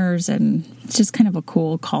listeners, and it's just kind of a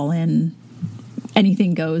cool call-in,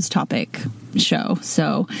 anything goes topic show.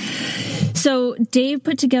 So Dave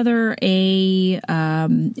put together a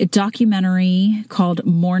documentary called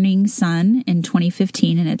Morning Sun in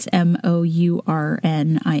 2015, and it's Mourning.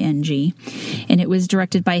 And it was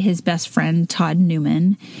directed by his best friend, Todd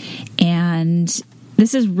Newman. And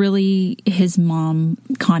this is really his mom,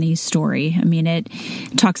 Connie's story. I mean, it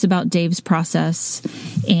talks about Dave's process,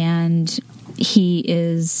 and he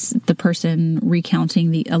is the person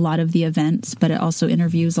recounting a lot of the events, but it also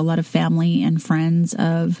interviews a lot of family and friends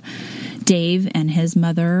of Dave and his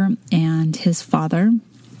mother and his father,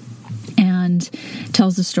 and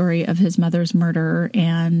tells the story of his mother's murder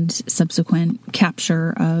and subsequent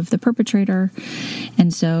capture of the perpetrator.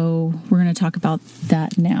 And so we're going to talk about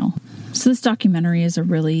that now. So this documentary is a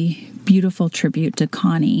really beautiful tribute to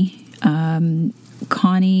Connie.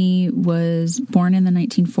 Connie was born in the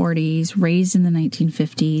 1940s, raised in the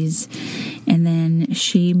 1950s, and then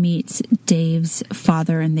she meets Dave's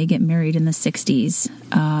father and they get married in the 60s.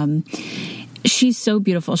 She's so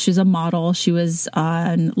beautiful. She's a model. She was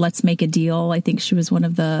on Let's Make a Deal. I think she was one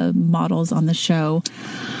of the models on the show.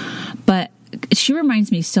 But she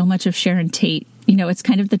reminds me so much of Sharon Tate. It's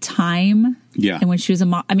kind of the time. Yeah. And when she was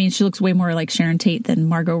she looks way more like Sharon Tate than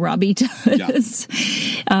Margot Robbie does.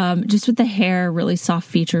 Yeah. Just with the hair, really soft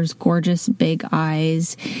features, gorgeous big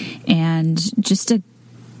eyes, and just a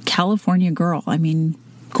California girl.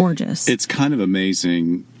 Gorgeous. It's kind of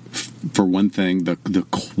amazing, for one thing, the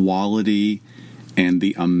quality and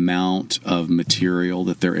the amount of material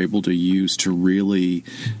that they're able to use to really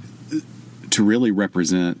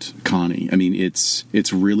represent Connie.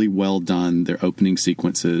 It's really well done. Their opening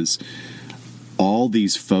sequences, all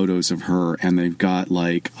these photos of her, and they've got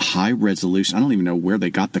high resolution. I don't even know where they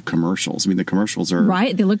got the commercials. The commercials are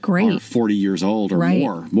right. They look great. Are 40 years old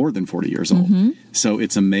or more than 40 years old. Mm-hmm. So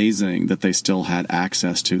it's amazing that they still had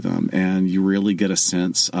access to them, and you really get a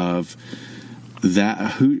sense of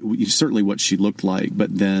that. Certainly what she looked like,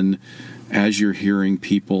 but then as you're hearing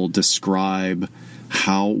people describe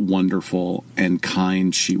how wonderful and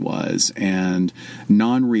kind she was, and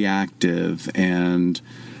non-reactive, and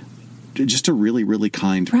just a really, really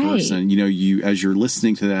kind person. You as you're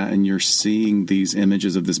listening to that and you're seeing these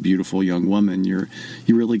images of this beautiful young woman, you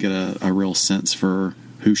really get a real sense for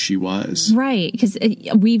who she was. Right, because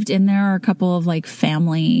weaved in there are a couple of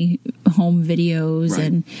family home videos,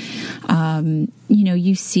 right. And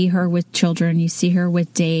you see her with children, you see her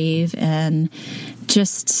with Dave, and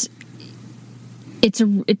just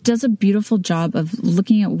it does a beautiful job of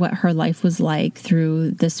looking at what her life was like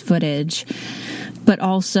through this footage, but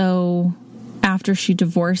also after she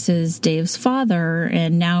divorces Dave's father,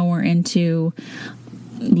 and now we're into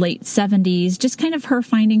late 70s, just kind of her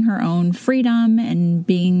finding her own freedom and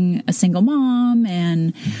being a single mom,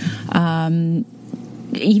 and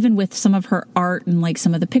even with some of her art and like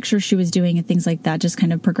some of the pictures she was doing and things like that, just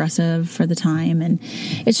kind of progressive for the time. And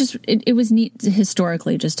it's just, it was neat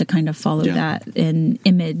historically just to kind of follow that in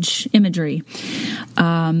imagery.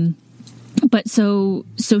 But so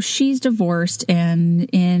she's divorced, and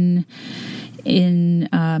in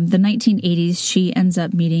the 1980s, she ends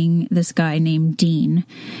up meeting this guy named Dean,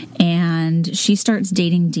 and she starts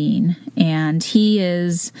dating Dean. And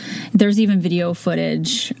there's even video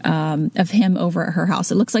footage of him over at her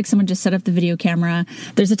house. It looks like someone just set up the video camera.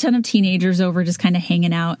 There's a ton of teenagers over just kind of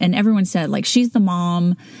hanging out. And everyone said, like, she's the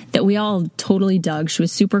mom that we all totally dug. She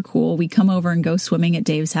was super cool. We'd come over and go swimming at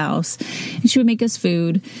Dave's house, and she would make us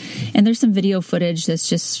food. And there's some video footage that's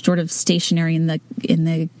just sort of stationary in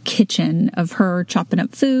the kitchen of her chopping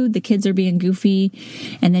up food. The kids are being goofy,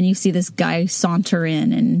 and then you see this guy saunter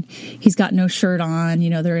in, and he's got no shirt on.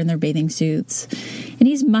 They're in their bathing suits, and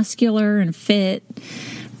he's muscular and fit,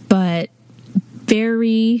 but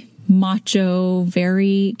very macho,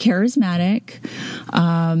 very charismatic.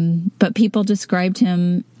 But people described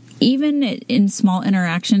him, even in small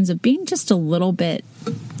interactions, of being just a little bit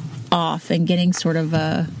off and getting sort of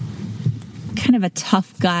a kind of a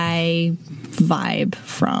tough guy vibe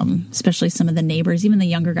from, especially some of the neighbors, even the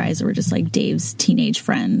younger guys that were just like Dave's teenage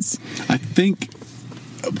friends. I think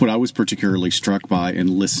what I was particularly struck by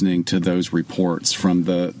in listening to those reports from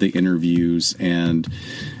the interviews and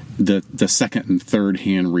the second and third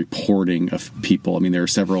hand reporting of people. I mean, there are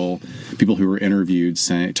several people who were interviewed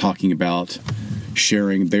talking about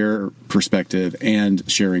sharing their perspective and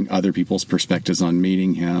sharing other people's perspectives on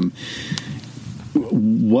meeting him.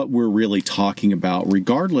 What we're really talking about,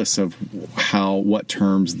 regardless of what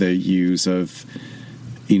terms they use of,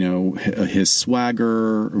 his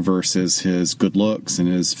swagger versus his good looks and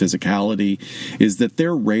his physicality, is that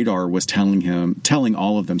their radar was telling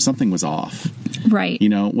all of them something was off. Right.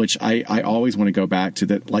 Which I always want to go back to,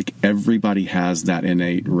 that, like, everybody has that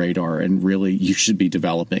innate radar, and really you should be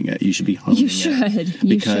developing it. You should be honing it.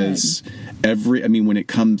 Because when it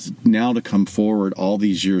comes now to come forward all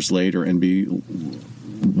these years later and be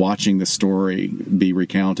watching the story be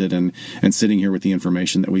recounted and sitting here with the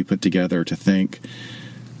information that we put together, to think,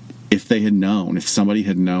 if somebody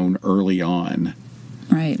had known early on.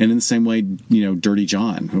 Right. And in the same way, Dirty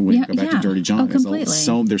John, when you go back to Dirty John,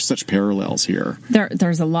 there's such parallels here.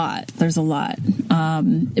 There's a lot. But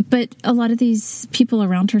a lot of these people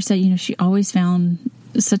around her said, she always found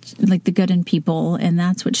such like the good in people, and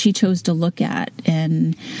that's what she chose to look at.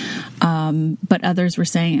 And but others were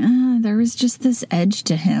saying there was just this edge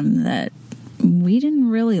to him that we didn't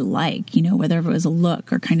really like, whether it was a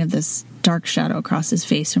look or kind of this dark shadow across his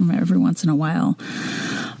face from every once in a while.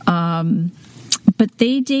 But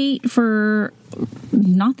they date for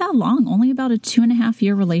not that long, only about a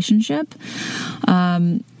 2.5-year relationship.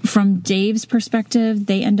 From Dave's perspective,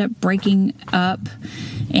 they end up breaking up,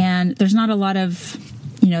 and there's not a lot of,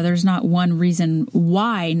 there's not one reason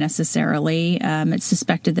why necessarily. It's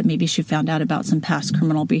suspected that maybe she found out about some past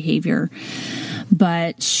criminal behavior,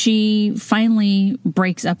 but she finally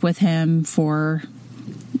breaks up with him for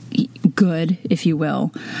good, if you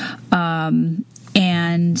will.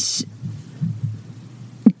 And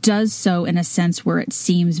does so in a sense where it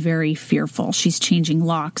seems very fearful. She's changing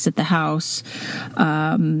locks at the house.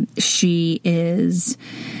 She is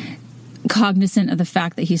cognizant of the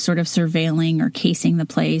fact that he's sort of surveilling or casing the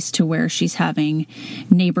place, to where she's having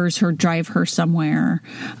neighbors drive her somewhere,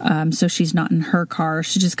 so she's not in her car.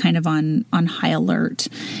 She's just kind of on high alert.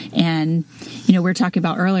 And we were talking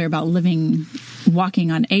about earlier about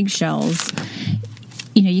walking on eggshells.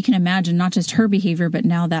 You can imagine not just her behavior, but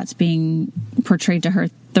now that's being portrayed to her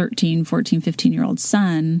 13, 14, 15-year-old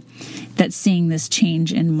son, that's seeing this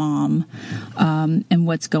change in mom, and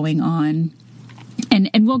what's going on. And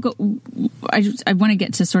we'll go, I want to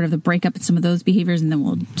get to sort of the breakup and some of those behaviors, and then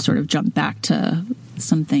we'll sort of jump back to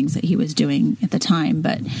some things that he was doing at the time.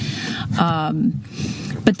 But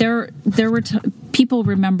there were people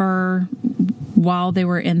remember while they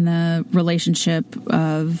were in the relationship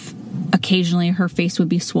of occasionally her face would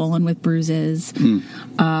be swollen with bruises,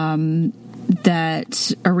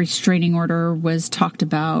 that a restraining order was talked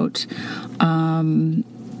about.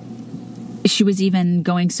 She was even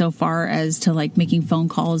going so far as to like making phone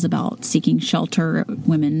calls about seeking shelter at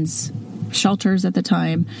women's shelters at the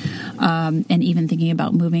time, and even thinking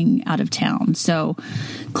about moving out of town. So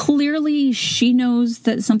clearly she knows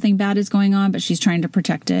that something bad is going on, but she's trying to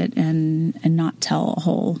protect it and not tell a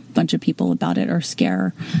whole bunch of people about it or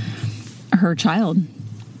scare her child.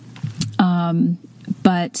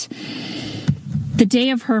 But the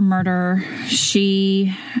day of her murder,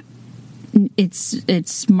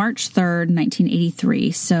 it's March 3rd,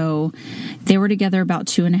 1983. So they were together about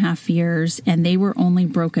 2.5 years, and they were only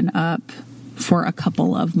broken up for a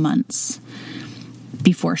couple of months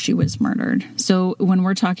before she was murdered. So when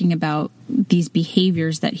we're talking about these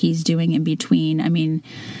behaviors that he's doing in between, I mean,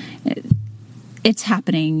 it's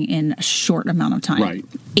happening in a short amount of time. Right.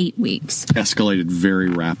 8 weeks. Escalated very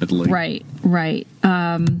rapidly. Right.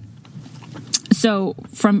 So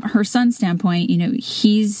from her son's standpoint, you know,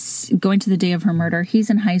 he's going to the day of her murder. He's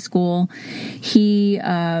in high school. He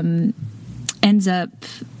ends up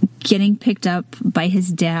getting picked up by his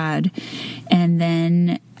dad and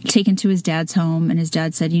then taken to his dad's home. And his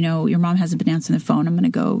dad said, you know, your mom hasn't been answering the phone. I'm going to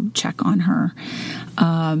go check on her.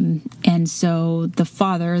 And so the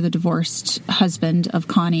father, the divorced husband of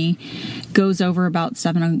Connie, goes over about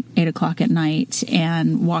 7 or 8 o'clock at night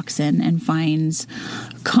and walks in and finds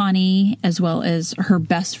Connie as well as her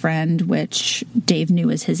best friend, which Dave knew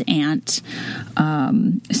as his aunt,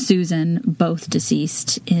 Susan, both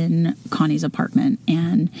deceased in Connie's apartment.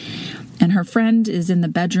 And her friend is in the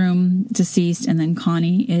bedroom, deceased, and then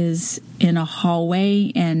Connie is in a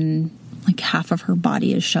hallway, and like half of her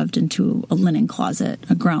body is shoved into a linen closet,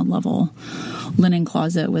 a ground level linen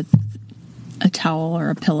closet with a towel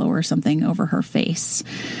or a pillow or something over her face.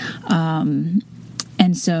 And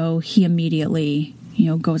so he immediately, you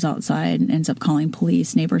know, goes outside and ends up calling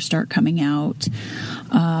police. Neighbors start coming out.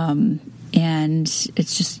 And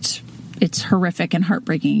it's horrific and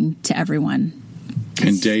heartbreaking to everyone.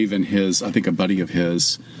 And Dave and I think a buddy of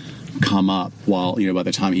his, come up while, you know, by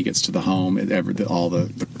the time he gets to the home, all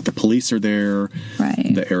the police are there.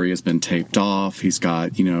 Right. The area's been taped off. He's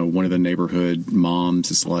got, you know, one of the neighborhood moms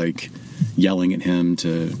is like yelling at him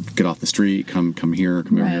to get off the street, come here,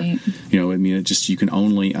 come over here. You know, I mean, you can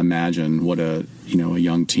only imagine what a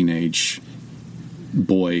young teenage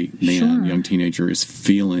boy, young teenager is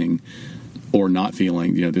feeling or not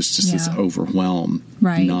feeling. You know, there's just this overwhelm,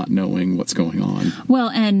 not knowing what's going on. Well,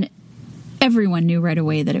 and everyone knew right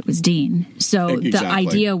away that it was Dean. So Exactly. The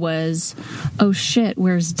idea was, oh shit,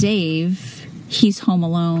 where's Dave? He's home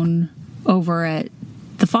alone over at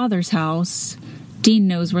the father's house. Dean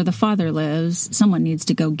knows where the father lives. Someone needs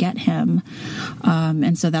to go get him.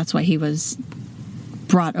 And so that's why he was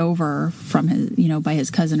brought over from by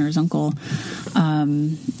his cousin or his uncle,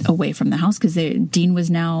 away from the house, because Dean was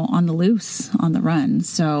now on the loose, on the run.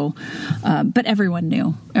 So, but everyone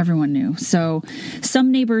knew. So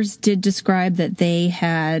some neighbors did describe that they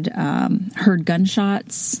had heard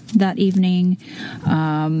gunshots that evening,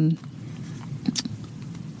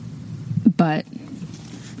 but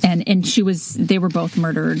they were both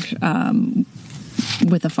murdered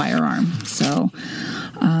with a firearm. So.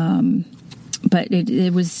 But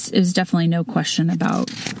it was definitely no question about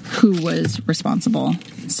who was responsible.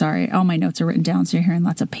 Sorry, all my notes are written down, so you're hearing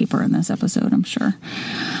lots of paper in this episode, I'm sure.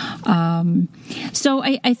 So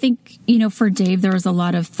I think, for Dave, there was a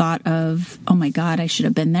lot of thought of, oh my God, I should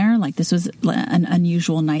have been there. Like, this was an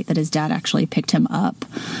unusual night that his dad actually picked him up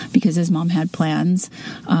because his mom had plans.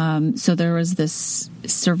 So there was this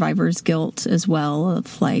survivor's guilt as well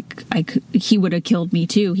of like, he would have killed me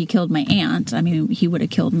too. He killed my aunt. I mean, he would have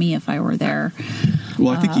killed me if I were there. Well,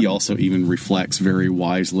 I think he also even reflects very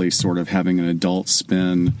wisely sort of having an adult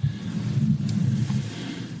spin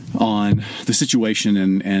on the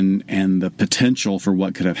situation and the potential for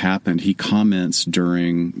what could have happened. He comments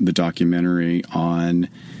during the documentary on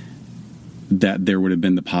that there would have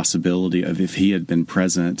been the possibility of, if he had been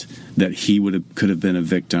present, that he could have been a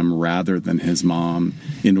victim rather than his mom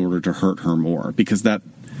in order to hurt her more, because that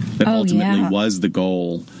ultimately was the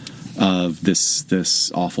goal of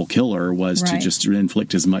this awful killer, was to just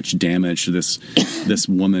inflict as much damage to this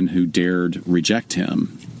woman who dared reject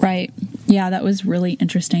him. Right. Yeah, that was really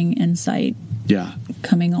interesting insight. Yeah.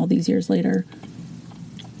 Coming all these years later.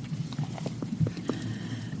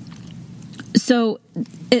 So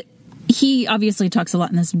he obviously talks a lot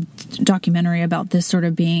in this documentary about this sort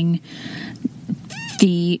of being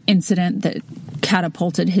the incident that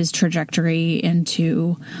catapulted his trajectory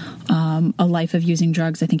into a life of using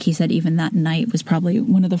drugs. I think he said even that night was probably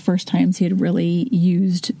one of the first times he had really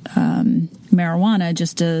used marijuana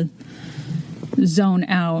just to zone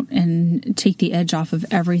out and take the edge off of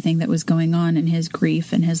everything that was going on in his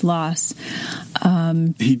grief and his loss.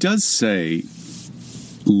 He does say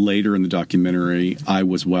later in the documentary, I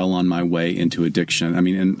was well on my way into addiction. I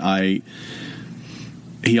mean, and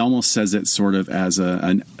he almost says it sort of as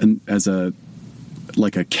a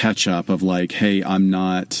like a catch up of like, hey, I'm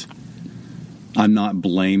not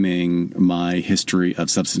blaming my history of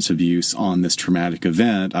substance abuse on this traumatic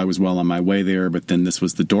event. I was well on my way there, but then this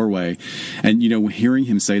was the doorway. And, hearing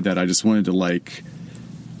him say that, I just wanted to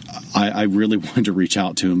I really wanted to reach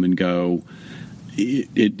out to him and go,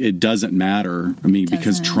 it doesn't matter. I mean,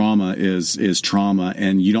 because trauma is trauma,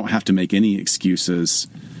 and you don't have to make any excuses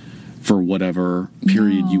for whatever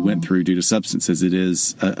period you went through due to substances. It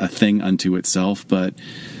is a thing unto itself, but,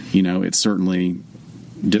 it certainly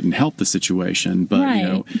didn't help the situation. But,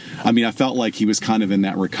 right. I felt like he was kind of in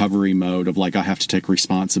that recovery mode of like, I have to take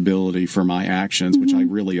responsibility for my actions, which I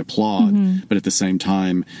really applaud. But at the same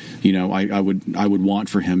time, I would want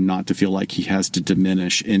for him not to feel like he has to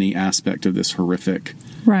diminish any aspect of this horrific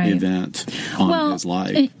event on his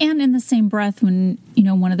life. And in the same breath, when,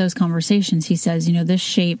 one of those conversations, he says, this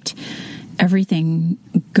shaped everything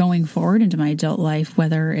going forward into my adult life,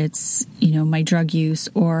 whether it's, my drug use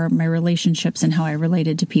or my relationships and how I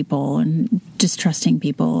related to people and distrusting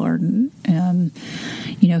people, or,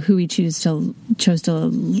 who he chose to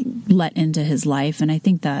let into his life. And I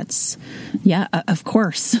think that's, of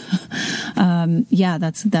course.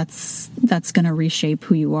 That's going to reshape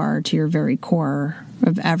who you are to your very core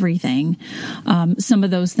of everything. Some of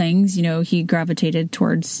those things, he gravitated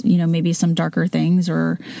towards, maybe some darker things,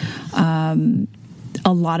 or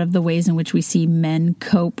a lot of the ways in which we see men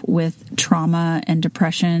cope with trauma and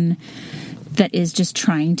depression that is just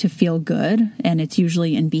trying to feel good. And it's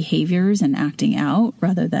usually in behaviors and acting out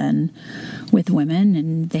rather than with women.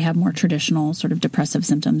 And they have more traditional sort of depressive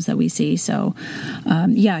symptoms that we see. So,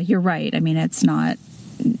 you're right. I mean, it's not...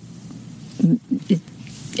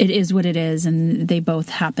 It is what it is, and they both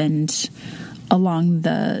happened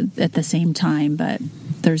at the same time, but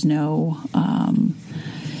there's no...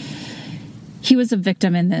 he was a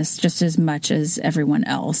victim in this just as much as everyone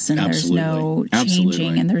else, and Absolutely. There's no changing,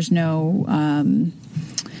 Absolutely. And there's no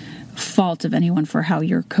fault of anyone for how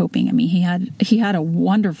you're coping. I mean, he had a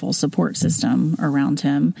wonderful support system around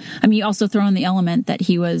him. I mean, you also throw in the element that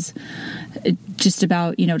he was just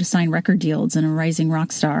about, to sign record deals and a rising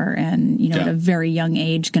rock star, and, at a very young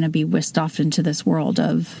age, going to be whisked off into this world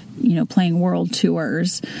of, playing world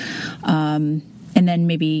tours. And then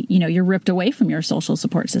maybe, you're ripped away from your social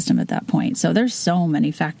support system at that point. So there's so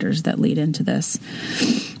many factors that lead into this.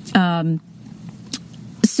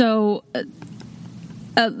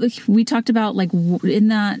 We talked about in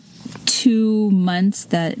that 2 months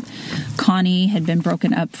that Connie had been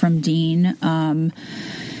broken up from Dean,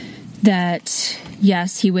 that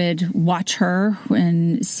yes, he would watch her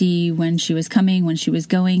and see when she was coming, when she was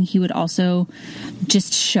going. He would also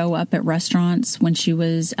just show up at restaurants when she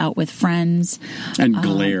was out with friends. And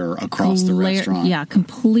glare across the restaurant. Yeah,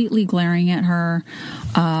 completely glaring at her.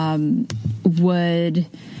 Would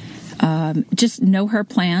just know her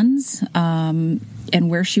plans and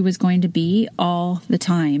where she was going to be all the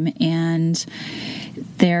time. And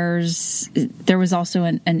there was also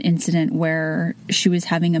an incident where she was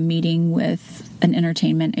having a meeting with an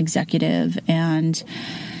entertainment executive, and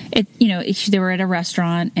they were at a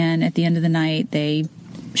restaurant, and at the end of the night they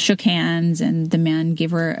shook hands, and the man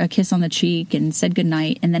gave her a kiss on the cheek and said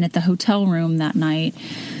goodnight. And then at the hotel room that night,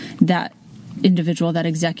 that individual, that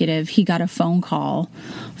executive, he got a phone call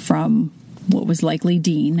from what was likely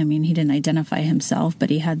Dean. I mean, he didn't identify himself, but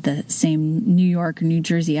he had the same New York or New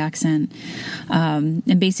Jersey accent,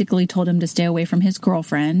 and basically told him to stay away from his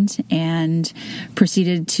girlfriend, and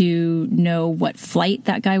proceeded to know what flight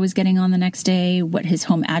that guy was getting on the next day, what his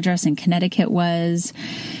home address in Connecticut was,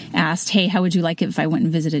 asked, hey, how would you like it if I went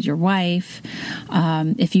and visited your wife?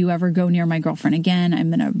 If you ever go near my girlfriend again, I'm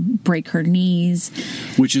going to break her knees.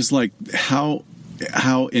 Which is like, how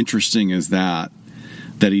interesting is that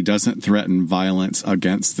he doesn't threaten violence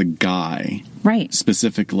against the guy. Right.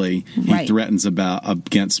 Specifically, he threatens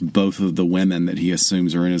against both of the women that he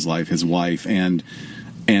assumes are in his life, his wife and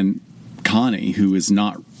Connie, who is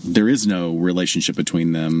not, there is no relationship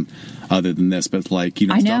between them other than this, but stop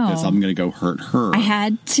this, I'm going to go hurt her. I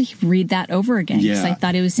had to read that over again because I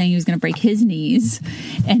thought it was saying he was going to break his knees,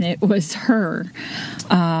 and it was her.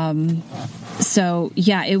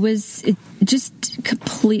 It was just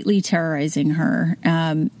completely terrorizing her.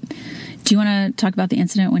 Do you want to talk about the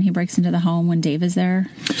incident when he breaks into the home when Dave is there?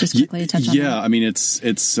 Just quickly touch on that. Yeah, I mean,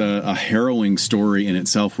 it's a harrowing story in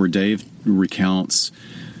itself where Dave recounts,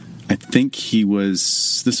 I think he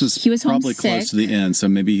was probably close to the end, so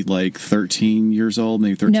maybe 13 years old,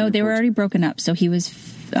 maybe 13. No, they were already broken up, so he was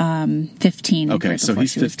 15. Okay, so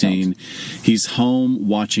he's 15. He's home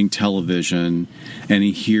watching television, and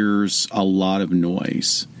he hears a lot of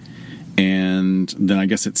noise. And then I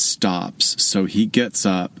guess it stops. So he gets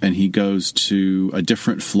up and he goes to a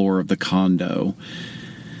different floor of the condo.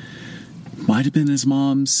 Might have been his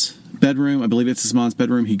mom's bedroom. I believe it's his mom's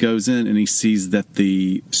bedroom. He goes in and he sees that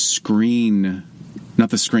the screen, not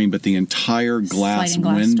the screen, but the entire glass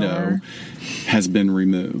window door has been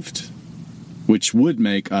removed, which would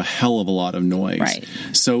make a hell of a lot of noise. Right.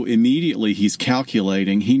 So immediately he's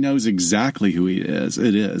calculating. He knows exactly who he is.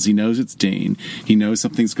 It is. He knows it's Dean. He knows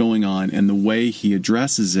something's going on. And the way he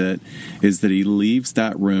addresses it is that he leaves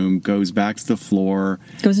that room, goes back to the floor.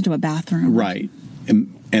 Goes into a bathroom. Right.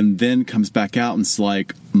 And then comes back out and is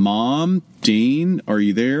like, Mom, Dean, are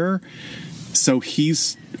you there? So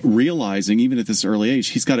he's realizing, even at this early age,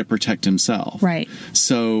 he's got to protect himself. Right.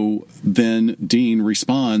 So then Dean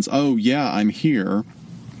responds, oh, yeah, I'm here.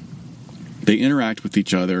 They interact with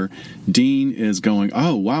each other. Dean is going,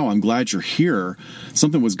 oh, wow, I'm glad you're here.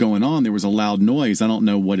 Something was going on. There was a loud noise. I don't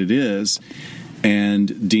know what it is.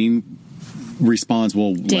 And Dean responds,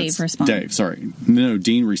 well, Dave responds. Dave, sorry. No,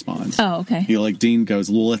 Dean responds. Oh, okay. Dean goes,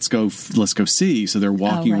 well, let's go see. So they're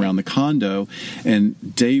walking around the condo,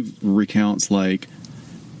 and Dave recounts, like,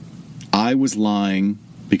 I was lying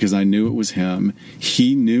because I knew it was him.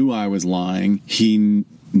 He knew I was lying. He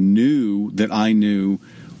knew that I knew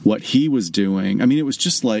what he was doing. I mean, it was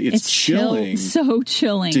just like, it's chilling. So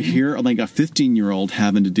chilling. To hear like a 15-year-old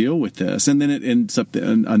having to deal with this. And then it ends up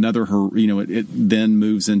another, it then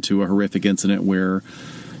moves into a horrific incident where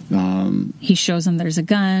he shows him there's a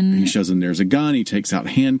gun. He takes out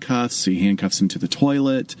handcuffs. He handcuffs him to the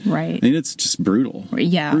toilet. Right. I mean, it's just brutal.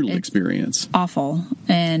 Yeah. Brutal experience. Awful.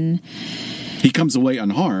 And he comes away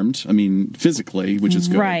unharmed. I mean, physically, which is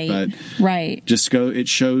good. Right. But right.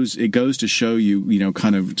 It goes to show you,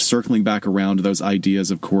 kind of circling back around to those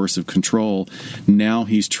ideas of coercive control. Now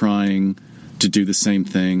he's trying to do the same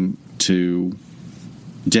thing to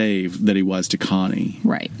Dave that he was to Connie.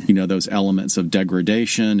 Right. Those elements of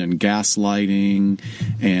degradation and gaslighting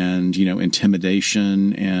and,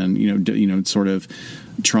 intimidation and, sort of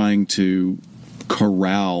trying to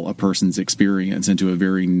corral a person's experience into a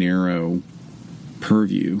very narrow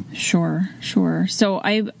purview. Sure. So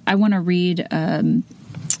I want to read a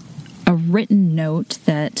written note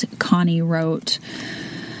that Connie wrote.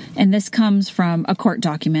 And this comes from a court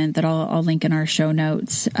document that I'll link in our show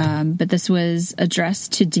notes. But this was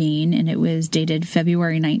addressed to Dean, and it was dated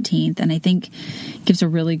February 19th. And I think gives a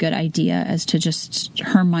really good idea as to just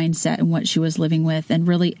her mindset and what she was living with, and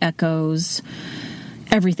really echoes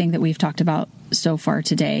everything that we've talked about so far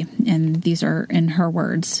today. And these are in her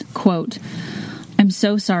words, quote, I'm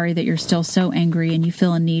so sorry that you're still so angry and you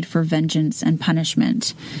feel a need for vengeance and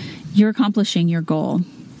punishment. You're accomplishing your goal.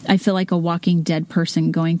 I feel like a walking dead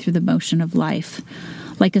person going through the motion of life,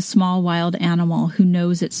 like a small wild animal who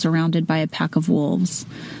knows it's surrounded by a pack of wolves.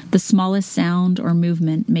 The smallest sound or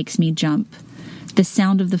movement makes me jump. The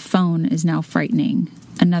sound of the phone is now frightening.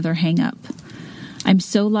 Another hang-up. I'm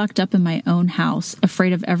so locked up in my own house,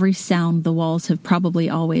 afraid of every sound the walls have probably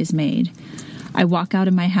always made. I walk out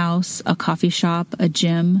of my house, a coffee shop, a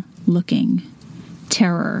gym, looking.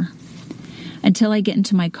 Terror. Until I get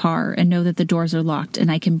into my car and know that the doors are locked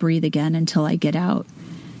and I can breathe again until I get out.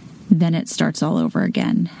 Then it starts all over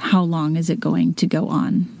again. How long is it going to go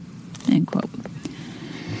on? End quote.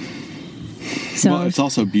 So, well, it's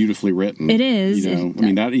also beautifully written. It is.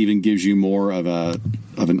 That even gives you more of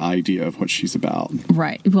an idea of what she's about.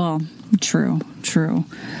 Right. Well, true.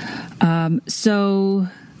 So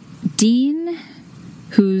Dean,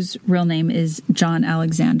 whose real name is John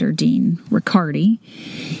Alexander Dean Riccardi,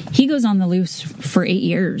 he goes on the loose for 8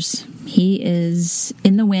 years. He is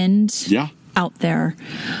in the wind. Yeah. Out there.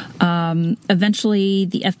 Eventually,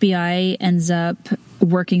 the FBI ends up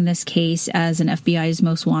working this case as an FBI's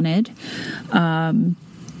most wanted.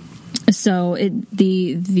 So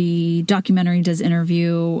the documentary does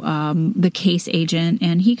interview the case agent,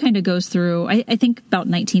 and he kind of goes through, I think about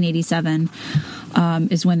 1987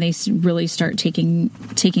 is when they really start taking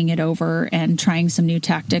it over and trying some new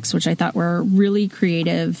tactics, which I thought were really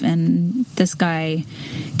creative. And this guy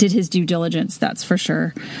did his due diligence, that's for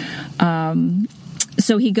sure.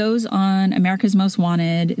 So he goes on America's Most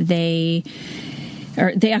Wanted. They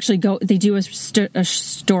do a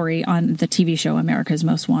story on the TV show America's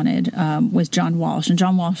Most Wanted with John Walsh. And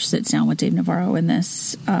John Walsh sits down with Dave Navarro in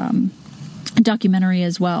this documentary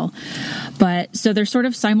as well. But so they're sort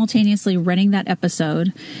of simultaneously running that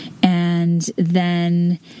episode, and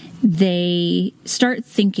then they start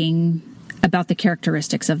thinking about the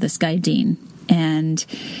characteristics of this guy, Dean. and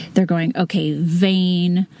they're going, okay,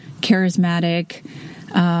 vain, charismatic,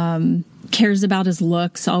 cares about his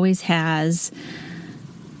looks, always has.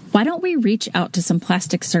 Why don't we reach out to some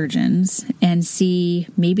plastic surgeons and see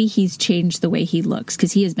maybe he's changed the way he looks,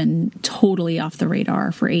 because he has been totally off the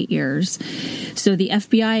radar for 8 years. So the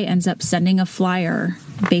FBI ends up sending a flyer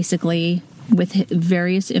basically with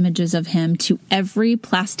various images of him to every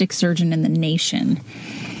plastic surgeon in the nation.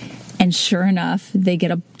 And sure enough, they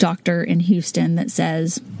get a doctor in Houston that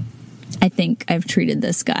says, I think I've treated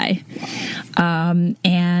this guy.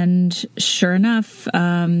 And sure enough,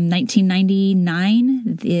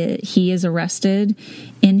 1999, he is arrested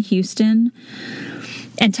in Houston.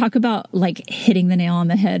 And talk about like hitting the nail on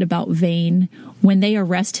the head about vain. When they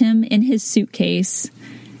arrest him, in his suitcase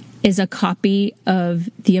is a copy of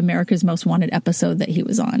the America's Most Wanted episode that he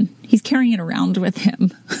was on. He's carrying it around with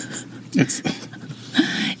him. It's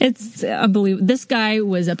unbelievable. This guy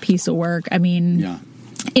was a piece of work. I mean, yeah.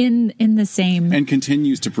 In the same, and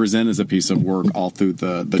continues to present as a piece of work all through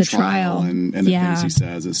the trial and the things he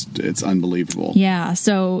says. It's unbelievable. Yeah.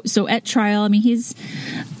 So at trial, I mean, he's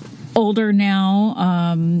older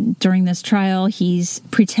now. During this trial, he's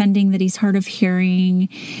pretending that he's hard of hearing.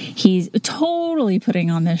 He's totally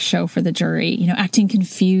putting on this show for the jury, acting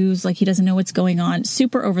confused, like he doesn't know what's going on.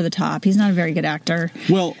 Super over the top. He's not a very good actor.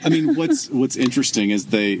 Well, I mean, what's interesting is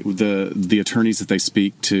the attorneys that they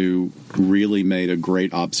speak to really made a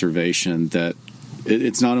great observation that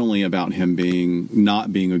it's not only about him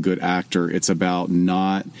not being a good actor, it's about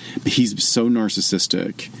he's so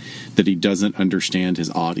narcissistic that he doesn't understand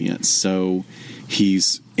his audience. So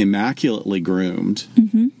he's immaculately groomed,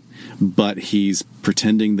 but he's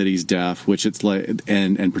pretending that he's deaf, which it's like,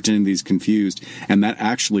 and pretending that he's confused, and that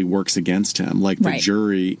actually works against him. Like the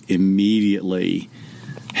jury immediately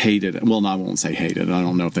hated him. Well, I won't say hated. I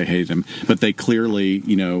don't know if they hated him, but they clearly,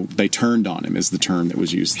 they turned on him is the term that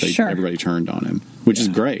was used. Everybody turned on him, which is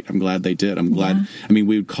great. I'm glad they did. I'm glad. I mean,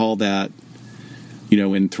 we would call that,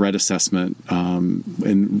 in threat assessment,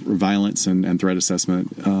 in violence and threat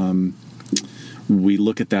assessment, we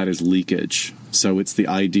look at that as leakage. So it's the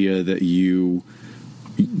idea that you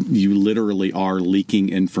literally are leaking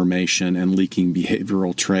information and leaking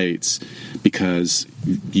behavioral traits because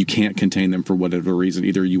you can't contain them for whatever reason.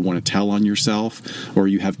 Either you want to tell on yourself or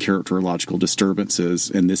you have characterological disturbances,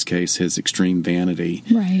 in this case, his extreme vanity,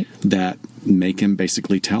 that make him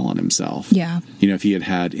basically tell on himself. Yeah. If he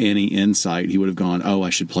had any insight, he would have gone, I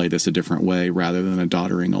should play this a different way rather than a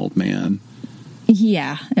doddering old man.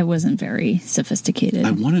 Yeah, it wasn't very sophisticated.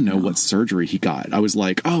 I want to know what surgery he got. I was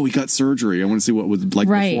like, he got surgery. I want to see what was like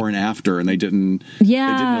before and after, and they didn't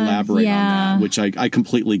elaborate on that, which I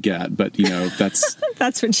completely get. But that's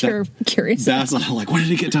that's what you're curious about. That's like, when did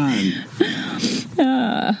he get done?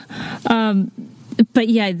 But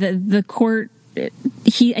yeah, the court. I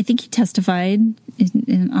think he testified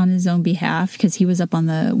on his own behalf because he was up on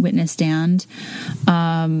the witness stand.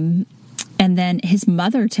 And then his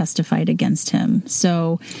mother testified against him.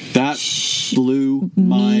 So that blew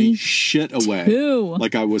my shit away. Too.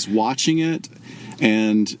 Like, I was watching it,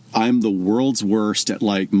 and I'm the world's worst at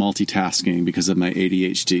like multitasking because of my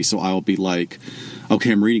ADHD. So I'll be like,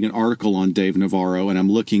 okay, I'm reading an article on Dave Navarro, and I'm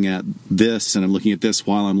looking at this, and I'm looking at this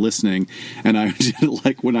while I'm listening. And I did,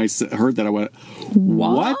 like, when I heard that, I went,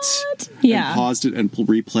 what? Yeah. And paused it and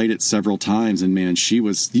replayed it several times. And man,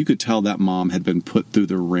 you could tell that mom had been put through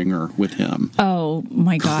the ringer with him. Oh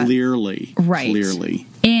my God. Clearly.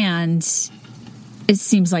 And it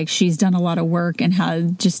seems like she's done a lot of work and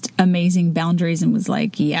had just amazing boundaries and was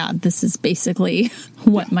like, yeah, this is basically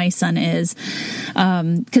what my son is.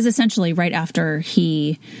 Because essentially right after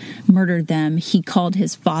he murdered them, he called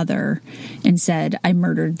his father and said, I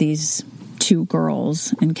murdered these 2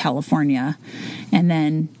 girls in California. And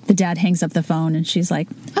then the dad hangs up the phone and she's like,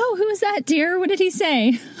 oh, who was that, dear? What did he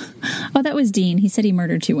say? Oh, that was Dean. He said he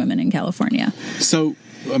murdered 2 women in California. So,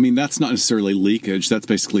 I mean, that's not necessarily leakage. That's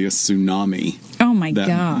basically a tsunami. Oh, my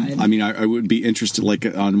God. I mean, I would be interested, like,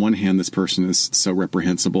 on one hand, this person is so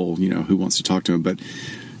reprehensible, who wants to talk to him? But,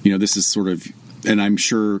 this is sort of, and I'm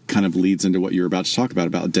sure kind of leads into what you're about to talk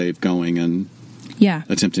about Dave going and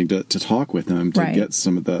attempting to talk with him to get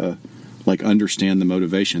some of the, like, understand the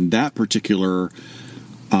motivation. That particular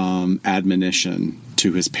admonition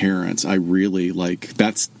to his parents, I really like.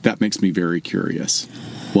 That makes me very curious.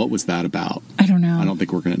 What was that about? I don't know. I don't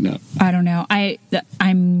think we're going to know. I don't know.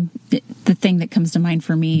 The thing that comes to mind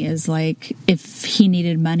for me is, like, if he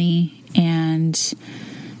needed money and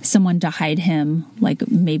someone to hide him, like,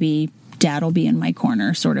 maybe dad will be in my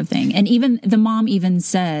corner sort of thing. And even the mom even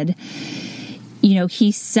said,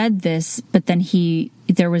 he said this, but then he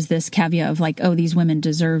there was this caveat of like, oh, these women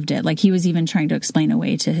deserved it. Like he was even trying to explain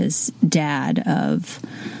away to his dad of,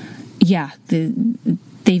 yeah,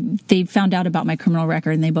 they found out about my criminal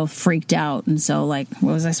record and they both freaked out. And so like,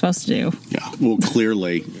 what was I supposed to do? Yeah. Well,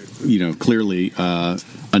 clearly,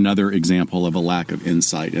 another example of a lack of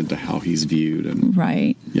insight into how he's viewed. And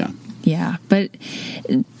right. Yeah. Yeah. But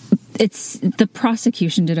the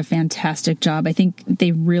prosecution did a fantastic job. I think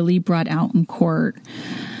they really brought out in court.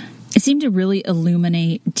 It seemed to really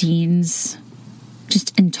illuminate Dean's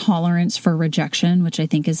just intolerance for rejection, which I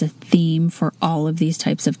think is a theme for all of these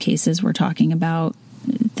types of cases we're talking about.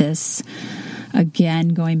 This, again,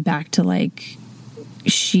 going back to like,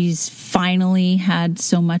 she's finally had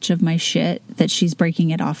so much of my shit that she's breaking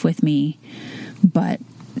it off with me. But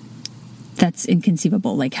that's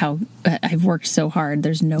inconceivable. Like how I've worked so hard.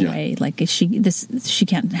 There's no way. Like she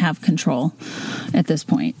can't have control at this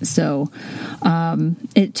point. So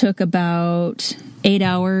it took about 8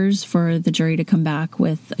 hours for the jury to come back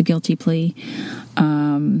with a guilty plea.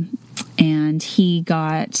 And he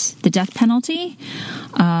got the death penalty.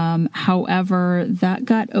 However, that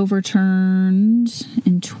got overturned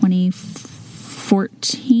in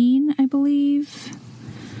 2014, I believe.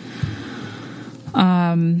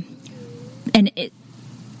 And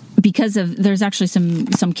because there's actually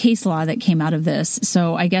some case law that came out of this.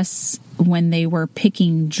 So I guess when they were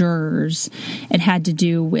picking jurors, it had to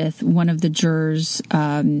do with one of the jurors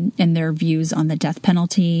and their views on the death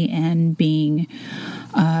penalty and being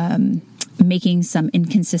making some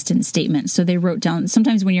inconsistent statements. So they wrote down,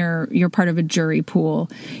 sometimes when you're part of a jury pool,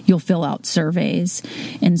 you'll fill out surveys.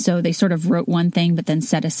 And so they sort of wrote one thing, but then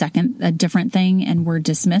said a different thing and were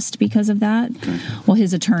dismissed because of that. Okay. Well,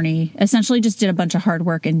 his attorney essentially just did a bunch of hard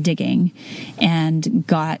work and digging and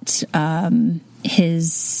got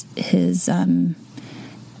his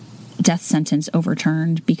death sentence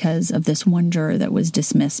overturned because of this one juror that was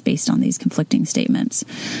dismissed based on these conflicting statements.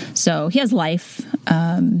 So he has life.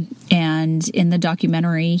 And in the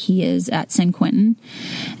documentary, he is at San Quentin.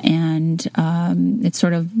 And it's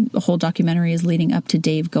sort of the whole documentary is leading up to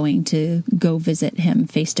Dave going to go visit him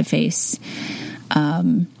face to face.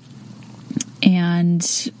 And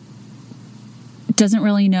doesn't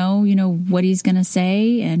really know, what he's going to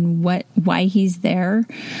say and why he's there.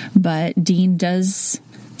 But Dean does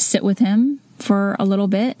sit with him for a little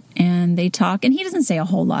bit and they talk, and he doesn't say a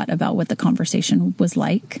whole lot about what the conversation was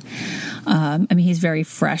like. He's very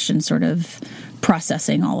fresh and sort of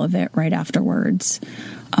processing all of it right afterwards.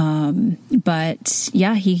 But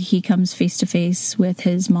yeah, he comes face to face with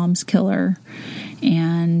his mom's killer,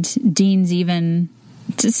 and Dean's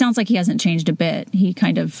it sounds like he hasn't changed a bit. He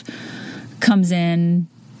kind of comes in,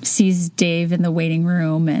 sees Dave in the waiting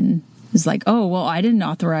room and is like, oh, well, I didn't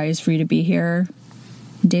authorize for you to be here.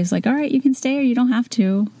 Dave's like, all right, you can stay or you don't have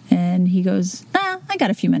to. And he goes, I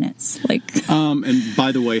got a few minutes. And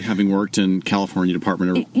by the way, having worked in California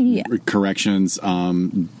Department of Corrections,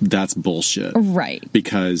 that's bullshit. Right.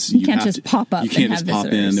 Because you can't just pop up. You can't just pop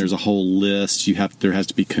in. There's a whole list. There has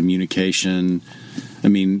to be communication.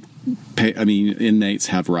 Inmates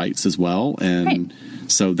have rights as well. And right.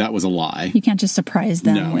 So that was a lie. You can't just surprise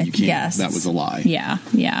them with guests. That was a lie. Yeah.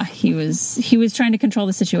 He was trying to control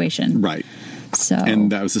the situation. Right. So,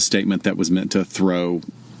 and that was a statement that was meant to throw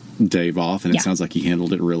Dave off, and it sounds like he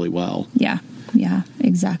handled it really well. Yeah,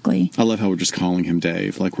 exactly. I love how we're just calling him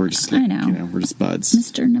Dave. Like we're just, I know. We're just buds.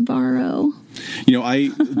 Mr. Navarro.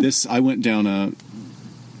 I went down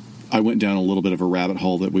a little bit of a rabbit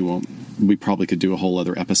hole that we probably could do a whole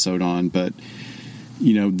other episode on, but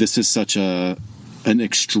this is such an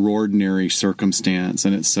extraordinary circumstance,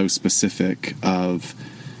 and it's so specific of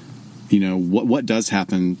what does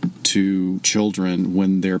happen to children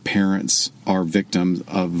when their parents are victims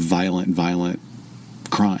of violent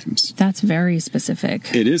crimes. That's very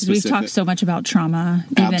specific. It is specific. We've talked so much about trauma,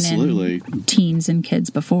 even Absolutely. In teens and kids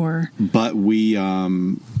before. But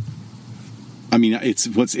it's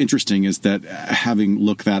what's interesting is that having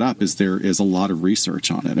looked that up is there is a lot of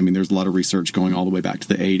research on it. There's a lot of research going all the way back to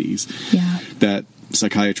the 80s. Yeah. That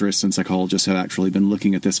psychiatrists and psychologists have actually been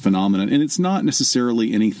looking at this phenomenon, and it's not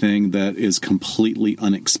necessarily anything that is completely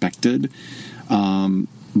unexpected,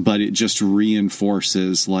 but it just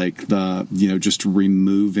reinforces just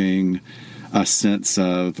removing a sense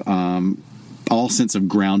of all sense of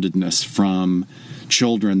groundedness from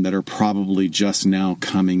children that are probably just now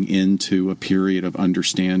coming into a period of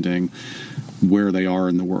understanding where they are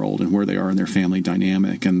in the world and where they are in their family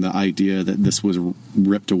dynamic. And the idea that this was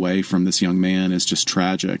ripped away from this young man is just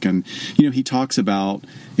tragic. And, he talks about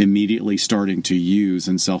immediately starting to use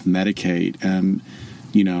and self-medicate. And,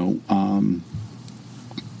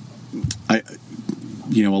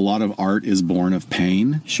 a lot of art is born of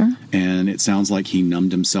pain. Sure. And it sounds like he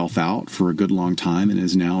numbed himself out for a good long time and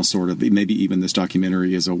is now sort of, maybe even this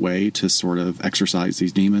documentary is a way to sort of exorcise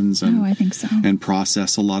these demons and, I think so. and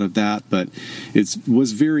process a lot of that. But it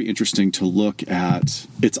was very interesting to look at.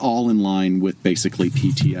 It's all in line with basically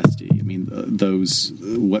PTSD. I mean,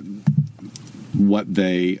 what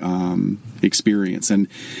they experience. And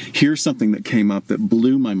here's something that came up that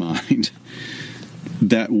blew my mind.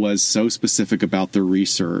 That was so specific about the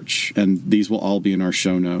research, and these will all be in our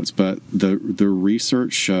show notes, but the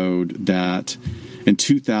research showed that in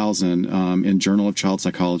 2000, in Journal of Child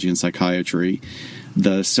Psychology and Psychiatry,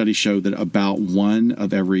 the study showed that about 1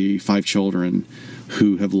 of every 5 children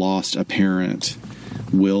who have lost a parent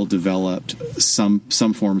will develop some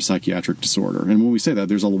form of psychiatric disorder. And when we say that,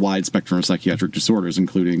 there's a wide spectrum of psychiatric disorders,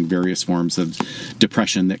 including various forms of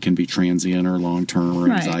depression that can be transient or long-term,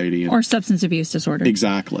 or anxiety. Or substance abuse disorder.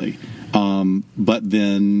 Exactly. But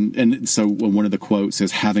then, and so one of the quotes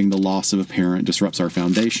is, having the loss of a parent disrupts our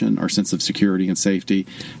foundation, our sense of security and safety,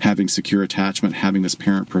 having secure attachment, having this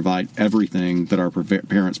parent provide everything that our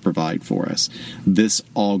parents provide for us. This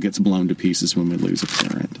all gets blown to pieces when we lose a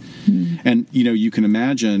parent. And, you can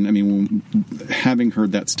imagine, I mean, having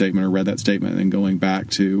heard that statement or read that statement and going back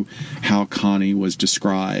to how Connie was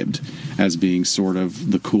described as being sort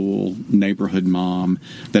of the cool neighborhood mom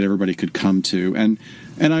that everybody could come to. And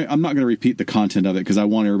I'm not going to repeat the content of it because I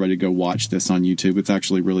want everybody to go watch this on YouTube. It's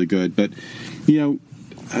actually really good. But,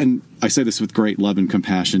 and I say this with great love and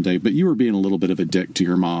compassion, Dave, but you were being a little bit of a dick to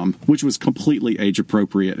your mom, which was completely age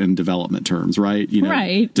appropriate in development terms, right?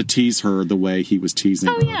 Right. To tease her the way he was teasing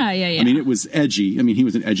her. Yeah. I mean, it was edgy. I mean, he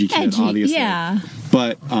was an edgy kid, obviously. Yeah.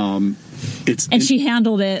 But she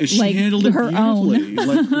handled it like her own.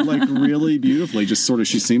 like really beautifully. Just sort of,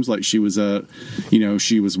 she seems like she was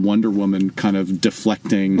she was Wonder Woman, kind of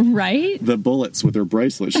deflecting the bullets with her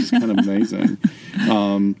bracelet. She's kind of amazing.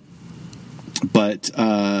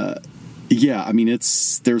 I mean,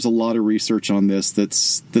 there's a lot of research on this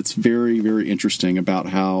that's very, very interesting about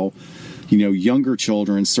how, younger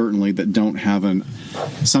children, certainly, that don't have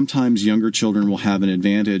sometimes younger children will have an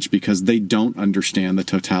advantage because they don't understand the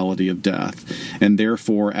totality of death. And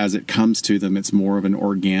therefore, as it comes to them, it's more of an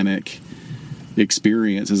organic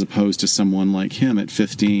experience as opposed to someone like him at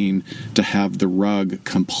 15 to have the rug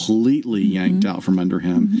completely yanked out from under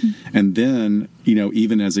him. And then,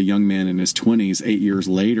 even as a young man in his 20s, 8 years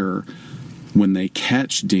later, when they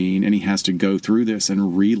catch Dean and he has to go through this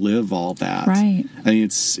and relive all that. Right. I mean,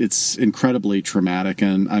 it's incredibly traumatic,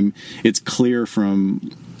 and it's clear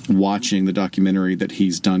from watching the documentary that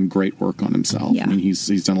he's done great work on himself. Yeah. I mean,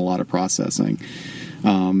 he's done a lot of processing.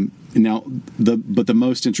 Now, the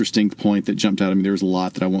most interesting point that jumped out at me, there's a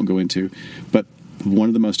lot that I won't go into, but one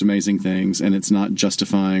of the most amazing things, and it's not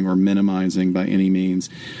justifying or minimizing by any means,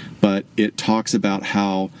 but it talks about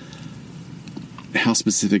how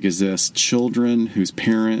specific is this? Children whose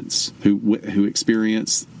parents, who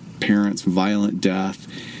experience parents' violent death,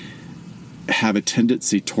 have a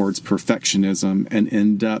tendency towards perfectionism and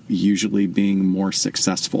end up usually being more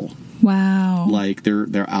successful. Wow. Like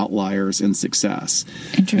they're outliers in success.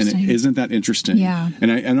 Interesting. And isn't that interesting? Yeah.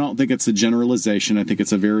 And I don't think it's a generalization. I think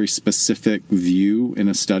it's a very specific view in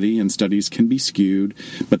a study, and studies can be skewed,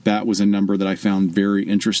 but that was a number that I found very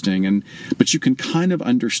interesting. But you can kind of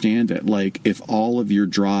understand it. Like, if all of your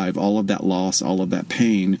drive, all of that loss, all of that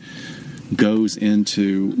pain goes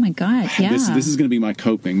into, oh my God, yeah. This is going to be my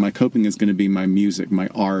coping. My coping is going to be my music, my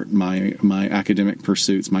art, my academic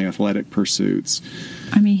pursuits, my athletic pursuits.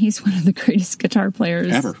 I mean, he's one of the greatest guitar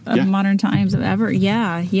players ever. Of modern times ever.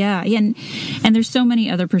 Yeah. And there's so many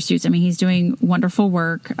other pursuits. I mean, he's doing wonderful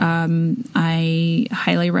work. I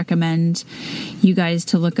highly recommend you guys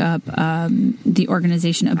to look up the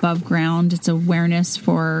organization Above Ground. It's awareness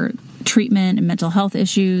for treatment and mental health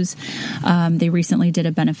issues. They recently did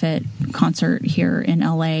a benefit concert here in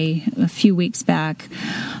LA a few weeks back.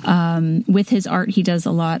 With his art, he does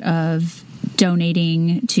a lot of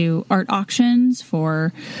donating to art auctions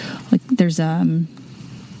for, like, there's an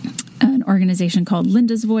organization called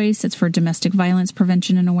Linda's Voice. It's for domestic violence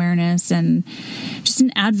prevention and awareness, and just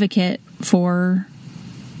an advocate for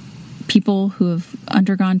people who have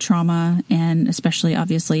undergone trauma, and especially,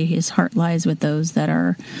 obviously, his heart lies with those that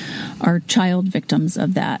are child victims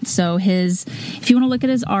of that. So if you want to look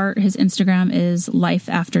at his art, his Instagram is Life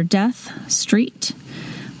After Death Street,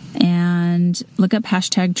 and look up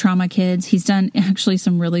 #TraumaKids. He's done actually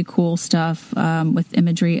some really cool stuff with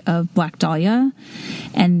imagery of Black Dahlia,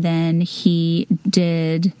 and then he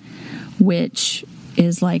did, which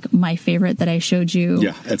is like my favorite that I showed you.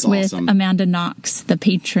 Yeah, it's with awesome. Amanda Knox, the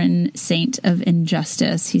patron saint of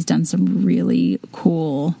injustice. He's done some really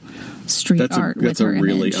cool street art with her That's a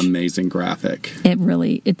really image. amazing graphic.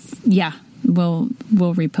 We'll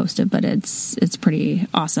repost it, but it's pretty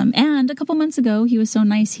awesome. And a couple months ago, he was so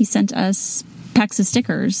nice. He sent us packs of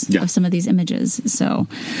stickers of some of these images. So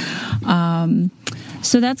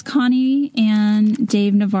that's Connie and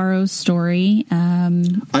Dave Navarro's story.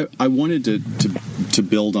 I wanted to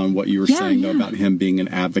build on what you were saying though, about him being an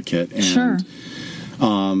advocate. And, sure.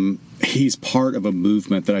 He's part of a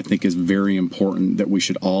movement that I think is very important that we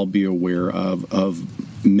should all be aware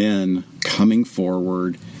of men coming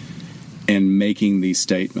forward and making these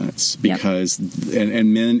statements because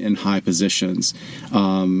and men in high positions.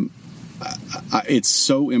 It's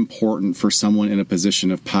so important for someone in a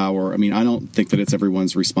position of power. I mean, I don't think that it's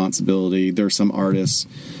everyone's responsibility. There are some artists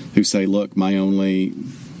who say, look, my only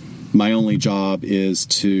job is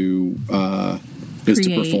to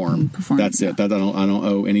perform. That's it. That I don't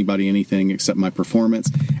owe anybody anything except my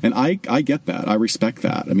performance. And I get that. I respect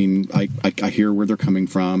that. I mean, I hear where they're coming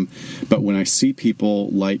from. But when I see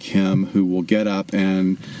people like him who will get up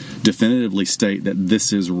and definitively state that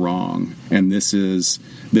this is wrong and this is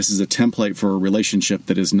a template for a relationship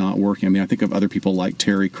that is not working. I mean, I think of other people like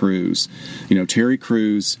Terry Crews. You know, Terry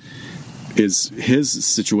Crews his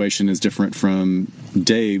situation is different from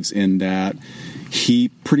Dave's in that he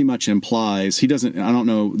pretty much implies, I don't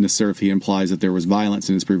know necessarily if he implies that there was violence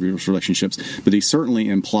in his previous relationships, but he certainly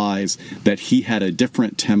implies that he had a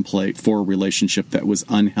different template for a relationship that was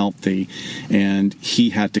unhealthy and he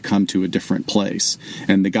had to come to a different place.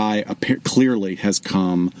 And the guy clearly has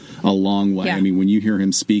come a long way. Yeah. I mean, when you hear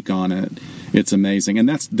him speak on it, it's amazing. And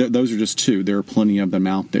those are just two. There are plenty of them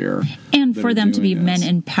out there. And for them to be men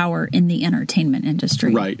in power in the entertainment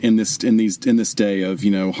industry. Right. In this day of,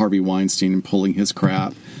 Harvey Weinstein pulling his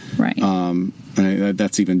crap. Right.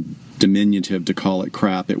 That's even diminutive to call it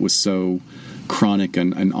crap. It was so chronic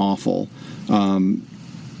and awful.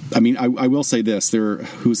 I mean, I will say this.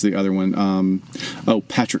 Who's the other one?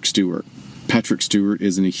 Patrick Stewart. Patrick Stewart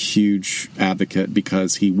isn't a huge advocate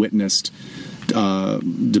because he witnessed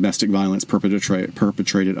domestic violence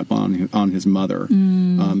perpetrated on his mother.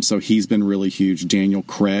 So he's been really huge. Daniel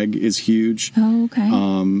Craig is huge. Oh,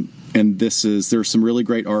 okay. And there's some really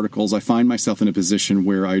great articles. I find myself in a position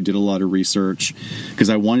where I did a lot of research because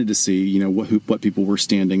I wanted to see, what people were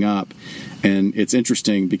standing up. And it's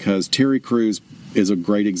interesting because Terry Crews is a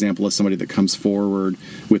great example of somebody that comes forward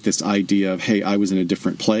with this idea of, hey, I was in a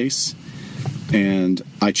different place and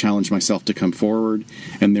I challenged myself to come forward.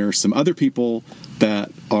 And there are some other people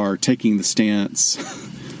that are taking the stance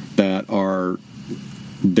that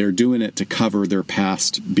they're doing it to cover their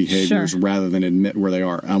past behaviors rather than admit where they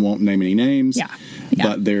are. I won't name any names,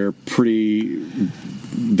 but they're pretty...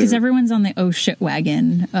 Because everyone's on the oh shit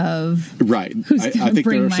wagon of right. I think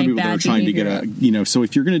there are some people that are trying to get so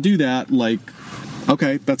if you're going to do that,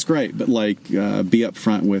 okay, that's great, but be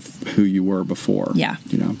upfront with who you were before. Yeah.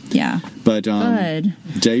 Yeah. But good.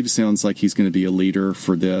 Dave sounds like he's going to be a leader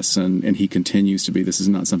for this, and he continues to be. This is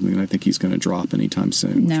not something that I think he's going to drop anytime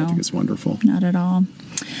soon, which I think is wonderful. Not at all.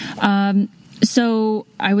 So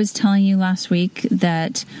I was telling you last week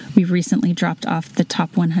that we recently dropped off the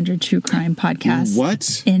top 100 true crime podcasts.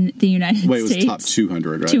 What? In the United States. Wait, it was top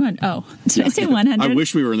 200, right? 200. Oh, did I say 100? I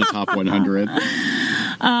wish we were in the top 100.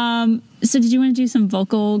 So did you want to do some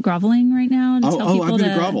vocal groveling right now? I'm going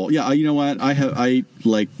to grovel. Yeah, you know what? I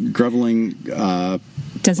like groveling.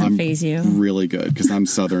 Doesn't faze you. Really good because I'm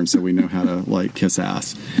Southern, so we know how to kiss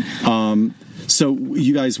ass. So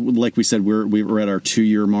you guys, like we said, we're at our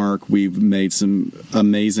 2-year mark. We've made some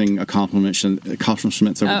amazing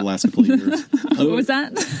accomplishments over the last couple of years. What was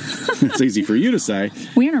that? It's easy for you to say.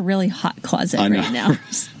 We're in a really hot closet right now.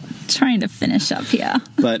 Trying to finish up here.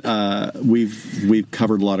 But we've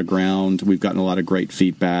covered a lot of ground. We've gotten a lot of great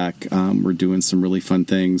feedback. We're doing some really fun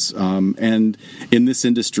things. And in this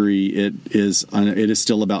industry, it is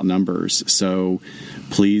still about numbers. So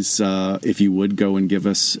please, if you would go and give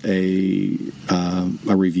us a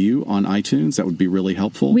review on iTunes, that would be really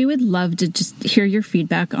helpful. We would love to just hear your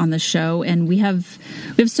feedback on the show. And we have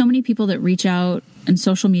so many people that reach out in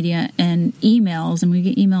social media and emails, and we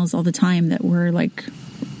get emails all the time that we're like,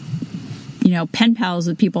 pen pals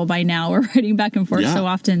with people by now. We're writing back and forth so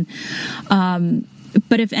often.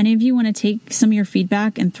 But if any of you want to take some of your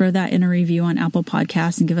feedback and throw that in a review on Apple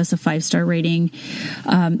Podcasts and give us a 5-star rating,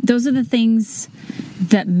 those are the things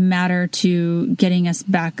that matter to getting us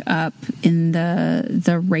back up in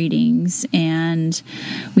the ratings. And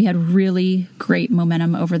we had really great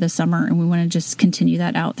momentum over the summer, and we want to just continue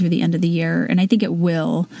that out through the end of the year. And I think it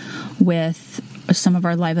will with some of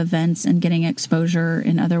our live events and getting exposure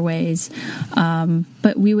in other ways.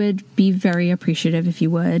 But we would be very appreciative if you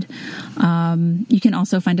would. You can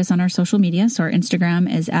also find us on our social media. So our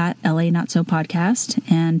Instagram is at LA Not So Podcast,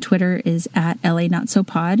 and Twitter is at LA Not So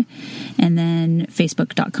Pod, and then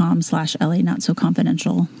Facebook.com/LA Not So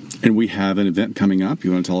Confidential. And we have an event coming up.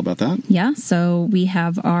 You want to tell about that? Yeah, so we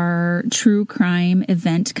have our true crime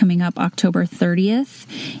event coming up October 30th,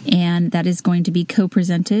 and that is going to be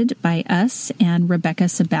co-presented by us and Rebecca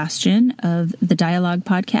Sebastian of the Dialogue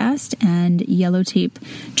Podcast and Yellow Tape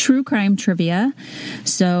True Crime Trivia.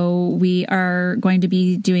 So we are going to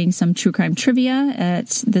be doing some true crime trivia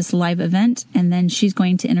at this live event, and then she's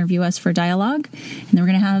going to interview us for Dialogue, and then we're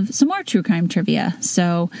going to have some more true crime trivia.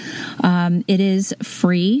 So it is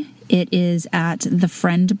free. It is at the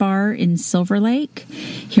Friend Bar in Silver Lake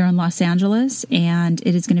here in Los Angeles, and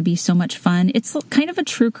it is going to be so much fun. It's kind of a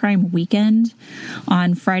true crime weekend.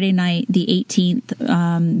 On Friday night, the 18th,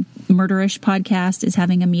 Murderish Podcast is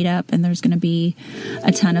having a meetup, and there's going to be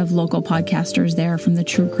a ton of local podcasters there from the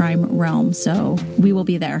true crime realm, so we will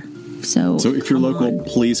be there. So if you're local,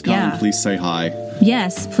 please come. Yeah. Please say hi.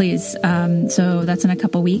 Yes, please. So that's in a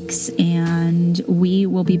couple weeks, and we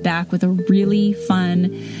will be back with a really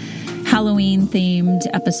fun Halloween-themed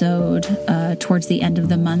episode towards the end of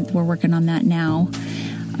the month. We're working on that now.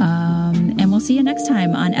 And we'll see you next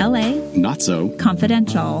time on LA Not So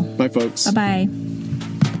Confidential. Bye, folks. Bye-bye.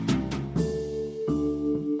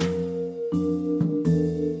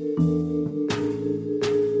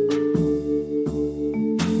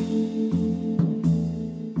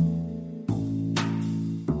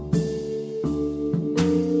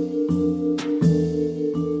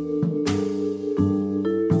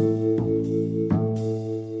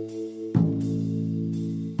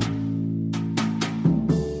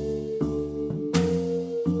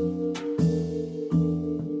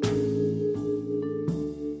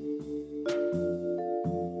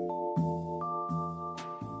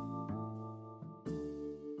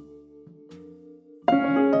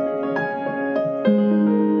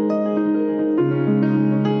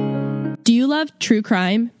 True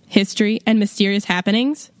crime, history, and mysterious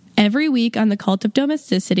happenings? Every week on The Cult of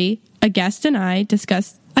Domesticity, a guest and I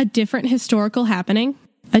discuss a different historical happening,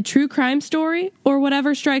 a true crime story, or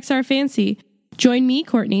whatever strikes our fancy. Join me,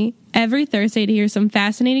 Courtney, every Thursday to hear some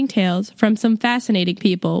fascinating tales from some fascinating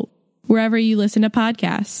people, wherever you listen to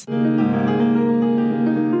podcasts.